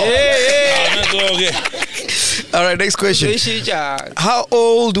 Okay. All right, next question. How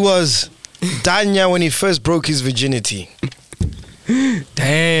old was Danya when he first broke his virginity?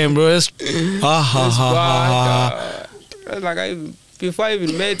 Damn, bro. Before I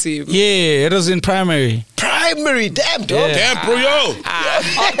even met him. Yeah, it was in primary. Primary, damn, dog. Yeah. Damn, bro, yo.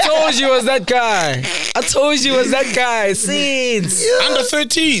 I told you it was that guy. Since. Under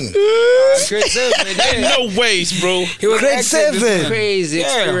 13. Grade 7. No ways, bro. He was Grade 7. Crazy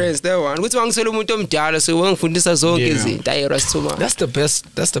experience, that one. Which one? So That's the best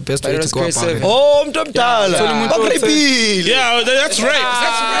way to go about it. Oh, Mtomtala. Yeah, that's rape.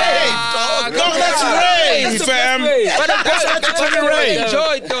 That's rape, dog. Dog, that's rape, fam. That's statutory rape.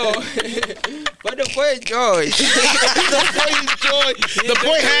 Enjoyed though. But the boy enjoyed. The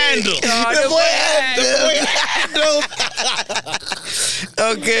boy handle. The boy handle.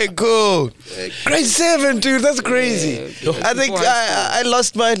 Okay, cool. Grade 7, dude. That's crazy. I think I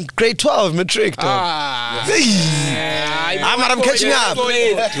lost mine grade 12 matric. I'm catching up.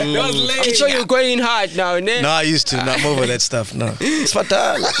 I'm sure you're going hard now, No, I used to. No, I'm over that stuff. No. It's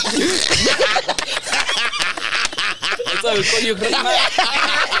fatal.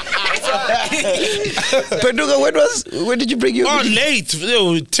 Penduga, when did you bring your? Oh, late.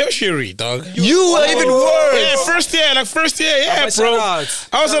 Yo, tertiary, dog. You were even worse. Yeah, first year, yeah, bro. I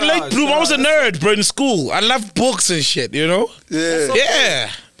was a late bloomer. I was a nerd, bro, in school. I loved books and shit, you know? Yeah.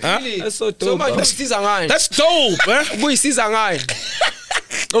 Huh? That's so dope. That's dope, man. No,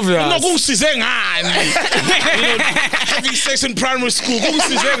 go see having sex in primary school. Go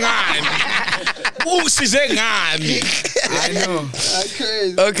see I know.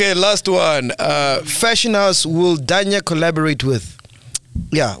 Okay, last one. Fashion house will Danya collaborate with?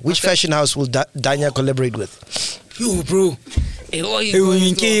 Yeah, which fashion house will Danya collaborate with? Yo, bro. Yo.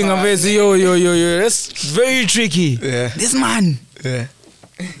 That's very tricky. Yeah. This man. Yeah.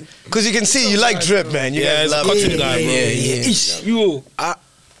 Because you can see you like drip, man. You guys love cotton guy, bro. Yo, I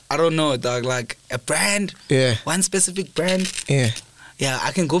don't know, dog. Like a brand. Yeah. One specific brand. Yeah. Yeah,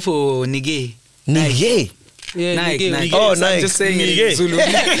 I can go for Nige. Nige. Yeah, Nike. Oh, so Nike. I'm just saying it in Zulu.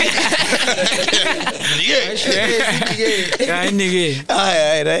 Nige.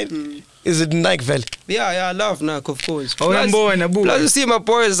 Right. Is it Nike, Vel? Yeah, I love Nike, of course. Oh, plus, you see my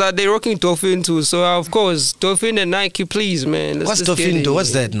boys, they rocking Dolphin too. So, of course, Dolphin and Nike, please, man. What's Dolphin do?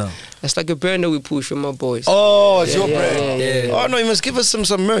 What's that now? It's like a brand that we push for my boys. Oh, it's your brand. Yeah. Oh, no, you must give us some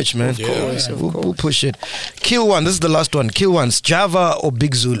merch, man. Of course. We'll push it. Kill one. This is the last one. Kill one. Java or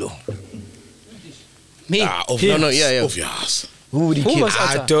Big Zulu? Me? Obvious. Who would he kill? Would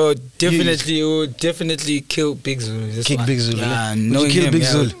definitely kill Big Zulu. Kick Big Zulu. Yeah, Would you kill Big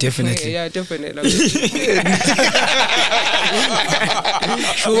Zulu? Definitely. Yeah, definitely.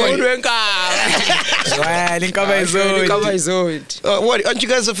 What? Aren't you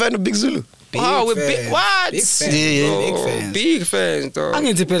guys a fan of Big Zulu? We're big. What? Big fans. Big fans, though. I'm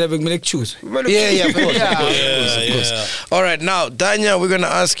going to pay big choose. Of course. All right, now, Danya, we're going to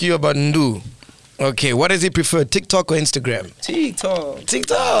ask you about Ndu. Okay, what does he prefer, TikTok or Instagram? TikTok.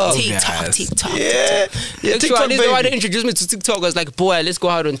 TikTok. Yeah. TikTok. This is why they introduced me to TikTok. I was like, boy, let's go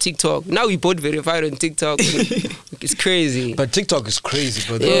out on TikTok. Now we both verified on TikTok. It's crazy. But TikTok is crazy,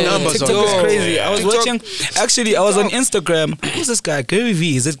 bro. TikTok is crazy. I was watching. Actually, I was on Instagram. Who's this guy? Gary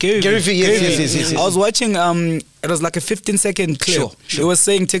V. Is it Gary V? Gary V. Yes. I was watching. It was like a 15-second clip. Sure. It was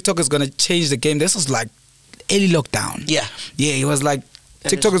saying TikTok is gonna change the game. This was like early lockdown. Yeah. It was like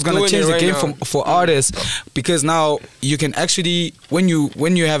TikTok is gonna change the game for artists, because now you can actually, when you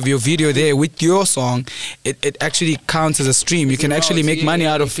have your video there with your song, it actually counts as a stream. You can actually make money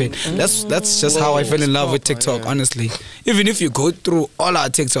out of it. That's just how I fell in love with TikTok, honestly. Even if you go through all our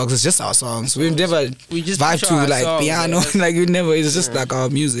TikToks, it's just our songs. We just vibe to like piano, like we never. It's just like our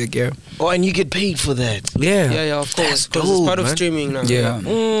music, yeah. Oh, and you get paid for that. Yeah, of course. Because it's part of streaming now. Yeah,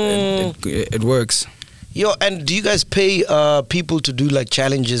 it works. Yo, and do you guys pay people to do like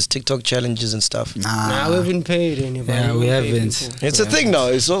challenges, TikTok challenges and stuff? Nah, we haven't paid anybody. Yeah, we haven't. It's a thing now.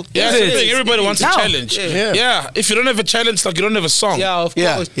 It's all. Yeah, it's a thing. Everybody wants a challenge. Yeah. If you don't have a challenge, like you don't have a song. Yeah, of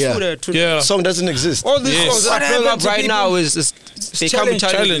course. True. Yeah. Song doesn't exist. All these songs that are playing up right now is they come with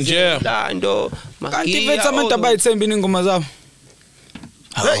challenge. Yeah.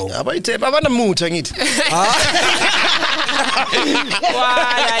 Abana Muthi angithi.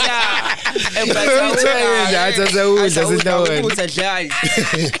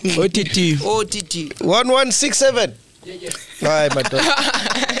 OTT. 1167. Alright, my dog.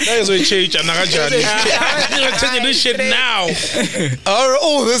 That's what change. I'm gonna tell you this shit now.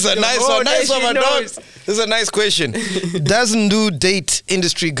 Oh, this is a nice one. Nice one, my dog. knows. This is a nice question. Does Ndu date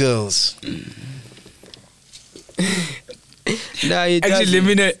industry girls? No, he doesn't. Actually, let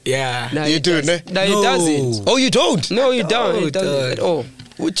me know. Yeah. No, You he do, doesn't. ne? No, he doesn't. Oh, you don't? No, you don't. Oh, He doesn't at all.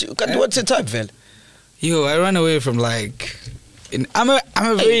 What's your type, Vel? Yo, I run away from like. I'm a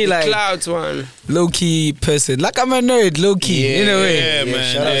very The like clouds one. low key person. Like I'm a nerd, low key in a way. Yeah,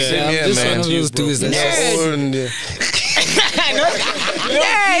 man. shout out to Yeah, him, I'm just man. one of those dudes that's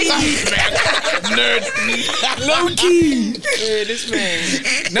Nerd. low key. Yeah, this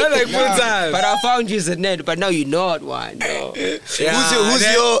man. Not like full time. But I found you as a nerd, but now you're not one. No. Who's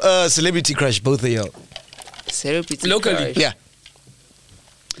your celebrity crush, both of y'all? Celebrity Locally. crush. Yeah.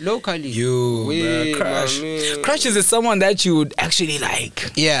 Locally. You, Wait, crush. my man. Crushes is someone that you would actually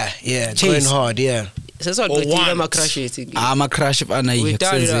like. Yeah, Chase. going hard, yeah. That's what Or we want. my crushes. I'm a crush of Anna. We're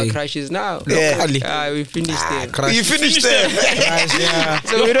done with our crushes now. Yeah. We finished them. Crush. You finished there. Crush, yeah.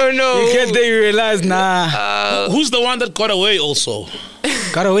 So we don't know. You get there, you realize, nah. Who's the one that got away also?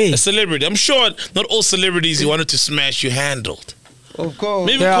 Got away. A celebrity. I'm sure not all celebrities you wanted to smash you handled. Of course.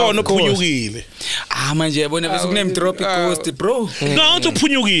 Maybe Yeah, call of no course. Punyugile. Manje, when I was name Tropic Coast, bro. No, to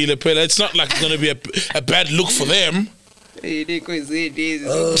Punyugile, Pela. It's not like it's gonna be a bad look for them. Hey, they call it this.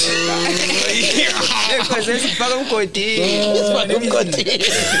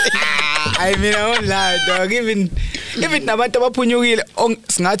 I mean, I won't lie, dog. Even nabantu abaphunyukile,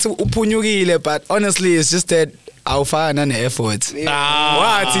 singathi uphunyukile, but honestly, it's just that awufana ne-effort.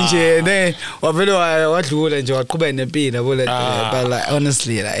 Wathi nje ne wavele wadlula nje waqhubeka nempilo yabo le but like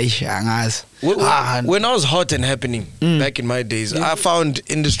honestly like angazi. When I was hot and happening back in my days, I found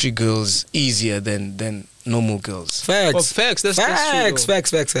industry girls easier than normal girls. Facts. Oh, facts. That's Facts. true.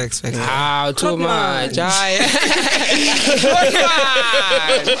 Facts. Ah, too much.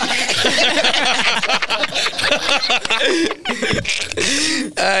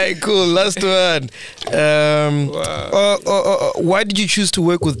 Alright, cool. Last one. Why did you choose to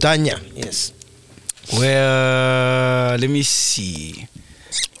work with Danya? Yes. Well, let me see.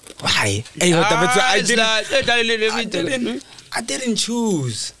 Why? Hey, I didn't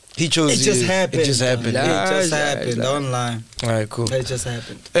choose. He chose It just you. happened. It just happened. It just Yeah. happened online. Alright, cool. It just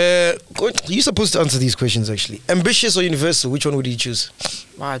happened. You're supposed to answer these questions actually. Ambitious or universal? Which one would you choose?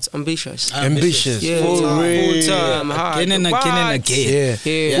 Wow, it's ambitious. Ambitious. Yeah, For real. full time, hard. Again and again.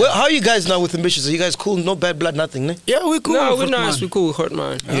 Yeah. Well, how are you guys now with Ambitious? Are you guys cool? No bad blood, nothing, ne? Yeah, we're cool. No, we're nice. We're cool. Hurt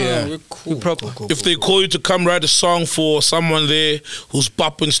man. Yeah. We're cool. We're proper. Cool. If they call you to come write a song for someone there who's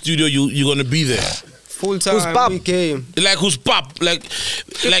pop in studio, you're gonna be there. Full time. Who's pop? We came. Like who's pop? Like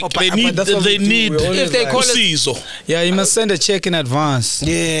But they need that's what we do. We always If they like- call us, Usizo. Yeah, you must send a check in advance.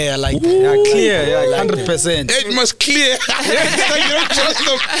 Yeah, I like that. Yeah, clear. Yeah, 100%. It must clear. So you don't trust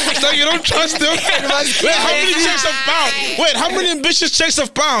them. So you don't trust them. Wait, how many checks of pounds? Wait, how many ambitious checks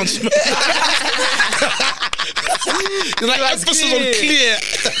of pounds? It's like emphasis on clear.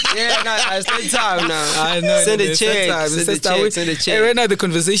 yeah, no, I spend time now. I know. Send a it's check. that time, Send it's a that time. check. Send a Hey, check. right now the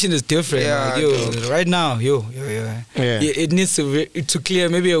conversation is different. Yeah, like, yo, right now, Yeah. it needs to clear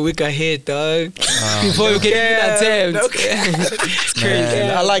maybe a week ahead, dog. Before you get that attempt. Okay. It's crazy.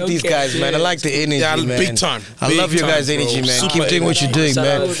 Man, I like these Okay. guys, man. I like the energy, Yeah, man. big time. I Big love your time, guys' energy, bro. man. Super Keep doing what you're doing,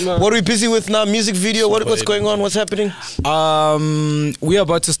 man. What are we busy with now? Music video? What's going on? What's happening? We are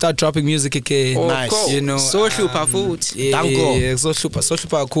about to start dropping music again. Oh, Nice. cool. You know, Social food. Yeah, so super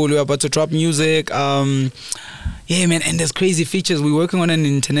cool. We're about to drop music. Yeah, man, and there's crazy features. We're working on an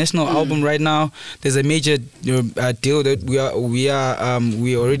international album right now. There's a major deal that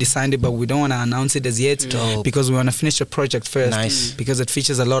we already signed it, but we don't want to announce it as yet because we want to finish the project first. Nice. Because it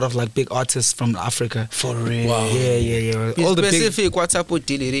features a lot of like big artists from Africa. For real. Wow. Yeah. Be All the big, specific what type of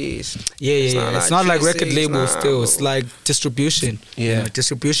deal it is. yeah. It's not like record juicy, labels nah, still. bro. It's like distribution. Yeah. You know,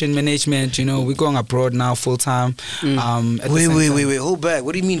 distribution management. You know, we're going abroad now full time. Wait. Hold back.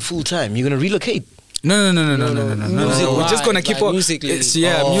 What do you mean full time? You're gonna relocate? No. We're just gonna keep on musically. musically.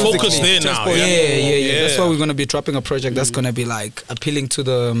 Focus there now. Yeah. That's why we're gonna be dropping a project that's gonna be like appealing to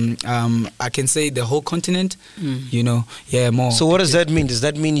the I can say the whole continent. You know, more. So what does that mean? Does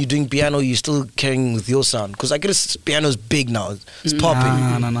that mean you're doing piano? You're still carrying with your sound? Because I guess piano's big now. It's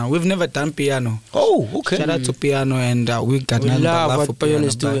popping. No. We've never done piano. Oh, okay. Shout out to piano, and we got We nothing but love love what for piano piano.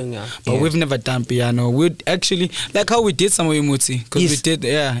 is doing, but we've never done piano. We'd actually like how we did some of Yomuthi because we Yes. did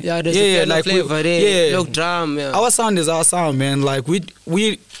Yeah, there's a piano like flavor there. Yeah. Look drum, yeah. Our sound is our sound, man. Like we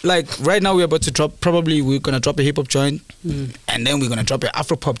like right now we're about to drop. Probably we're gonna drop a hip hop joint, and then we're gonna drop an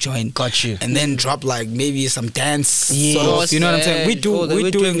Afro pop joint. Got you. And then drop like maybe some dance. Yeah. Sort of, you know what I'm saying? We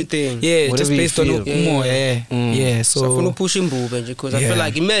do everything. Yeah, Whatever just based on you feel. more. Yeah. So I'm gonna push Imbube because I feel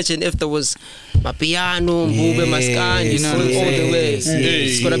like imagine if there was my piano, Mbube, Maskandi, you know, all the way.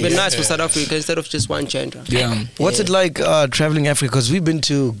 It's gonna be nice for Yeah. South Africa instead of just one genre. Yeah. What's it like traveling Africa? Because we've been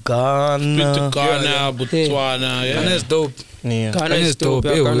to Ghana. Been to Ghana, Botswana, yeah. Ghana is dope. Yeah. Ghana is dope.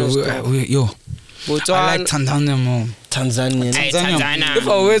 Yo, Ghana is dope. yo. Botswana. I like Tanzania more. Tanzania. Tanzania. If I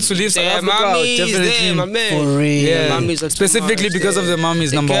were to leave South Africa, I would definitely. my man. For real. Yeah, Mummies are too specifically much, because of the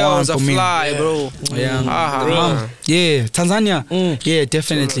mummies, The number one girls for are me. fly, bro. Yeah, Ah, the mum. Yeah, Tanzania. Yeah,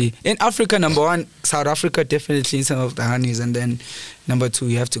 definitely. In Africa, number one, South Africa, definitely in some of the honeys, and then number two,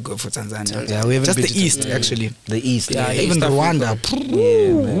 you have to go for Tanzania. Yeah, we haven't just been the to east, Tanzania. actually. The East. Yeah, Yeah, even East Rwanda.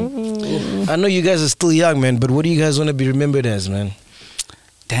 yeah, man. I know you guys are still young, man, but what do you guys want to be remembered as, man?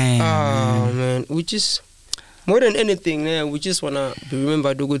 Damn. Oh man, we just more than anything, we just wanna be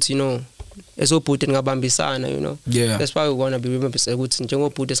remembered, you know. As opposed to ngabambisana, you know. Yeah. That's why we wanna be remembered. There's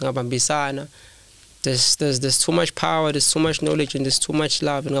too much power, there's too much knowledge, and there's too much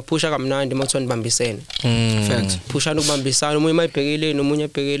love. And pusha kamnandi mawuthi bambisene. Facts. Pusha ukubambisana, omunye mayibhekele nomunye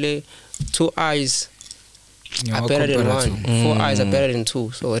abhekele. 2 eyes are better than one. 4 eyes are better than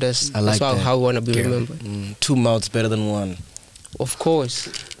 2. So that's how we wanna be remembered. 2 mouths better than 1. Of course.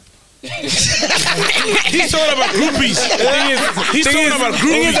 He's talking about groupies. He's talking about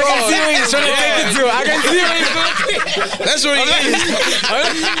groupies. I can see where he's trying to take it to. I can see where he's going. That's what he is.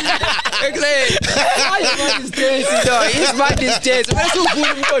 His mind is dead. Let's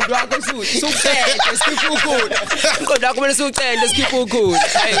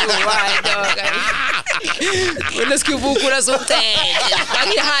keep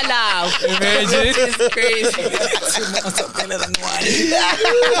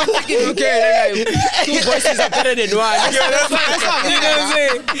okay, 2 voices are better than one. That's what I'm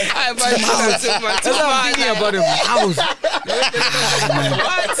saying. That's what I'm thinking about him.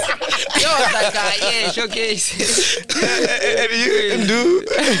 What? Yo, that guy, yeah, showcase. And you, dude.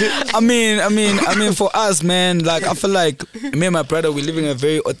 I mean, for us, man, like I feel like me and my brother, we're living a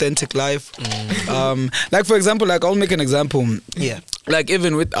very authentic life. Like for example, like I'll make an example. Yeah. Like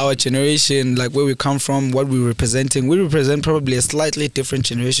even with our generation, like where we come from, what we're representing, we represent probably a slightly different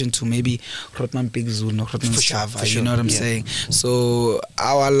generation to maybe Rotman Big Zoo, no Rotman Shava, you know what I'm saying? So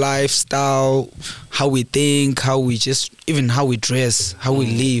our lifestyle, how we think, how we just, even how we dress, how we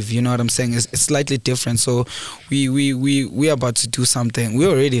live, you know what I'm saying? It's slightly different. So we are about to do something. We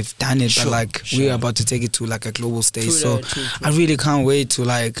already have done it, but like we're about to take it to like a global stage. So I really can't wait to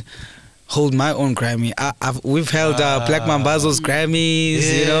like hold my own Grammy. We've held Black Mambazo's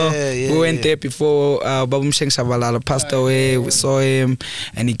Grammys, you know. We went there before Babum Sheng Shabalala passed away. We saw him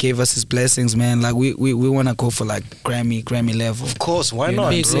and he gave us his blessings, man. Like we want to go for like Grammy level. Of course, why you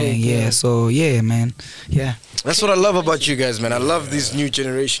not, know, bro? Yeah, so yeah, man. Yeah. That's what I love about you guys, man. I love this new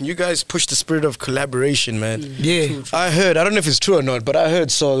generation. You guys push the spirit of collaboration, man. Yeah. I heard, I don't know if it's true or not, but I heard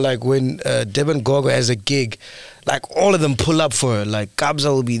so like when Deben Gogo has a gig, like all of them pull up for her. Like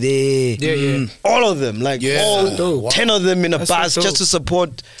Kabza will be there. Yeah. All of them, like all 10 of them in a bus just to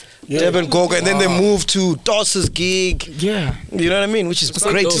support Deben Gogo, and then they move to Doss's gig. Yeah. You know what I mean? Which is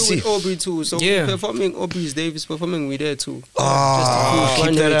great to see. With Aubrey too. So performing Aubrey's Davis performing with her too. Oh,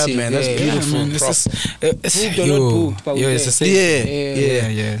 keep that up, man. That's beautiful. Man, it's the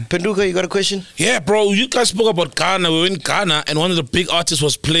same. Yeah. Penduka, you got a question? Yeah, bro. You guys spoke about Ghana. We were in Ghana, and one of the big artists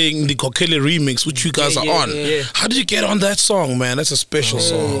was playing the Kokele remix, which you guys are on. Yeah. How did you get on that song, man? That's a special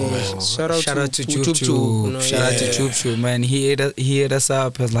song, man. Shout out to Chup Chup. Chup. Shout out to Chup Chup, man. He hit us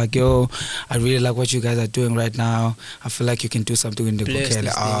up. He was like, yo, I really like what you guys are doing right now. I feel like you can do something in the Kokele.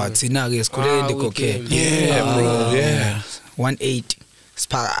 Tsinage is cool in the Kokele. Yeah, bro. Yeah. 180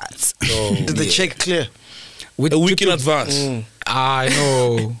 spots. Did the check clear? With a week in advance. I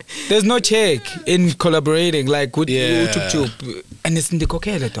know. There's no check in collaborating like with Chup Chup. And it's in the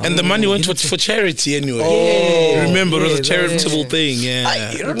Kokele though. And the money went for charity anyway. Remember, it was a charitable thing.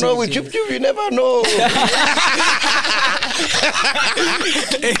 Yeah. You don't know with Chup Chup, you never know.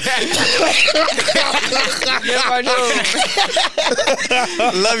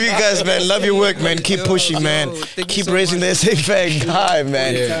 Love you guys, man. Love your work, man. Keep pushing, man. Keep raising the SA fag high,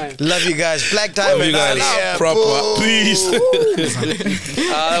 man. Love you guys. Black time, Love you guys. Yeah, Proper. Peace.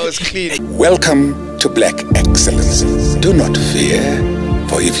 That was clean. Welcome to Black Excellence. Do not fear,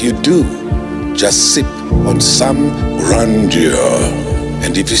 for if you do, just sip on some grandeur.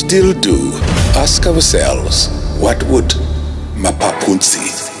 And if you still do, ask ourselves, what would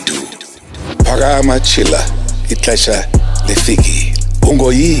Mapapunzi do? Phakama chilla, ixesha lifiki.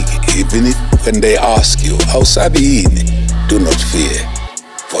 Ungoyiki, even if when they ask you, awusabi yini? Do not fear.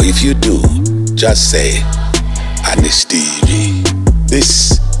 For if you do, just say, Anistevie.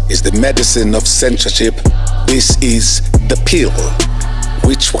 This is the medicine of censorship. This is the pill.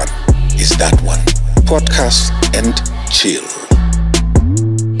 Which one is that one? Podcast and chill.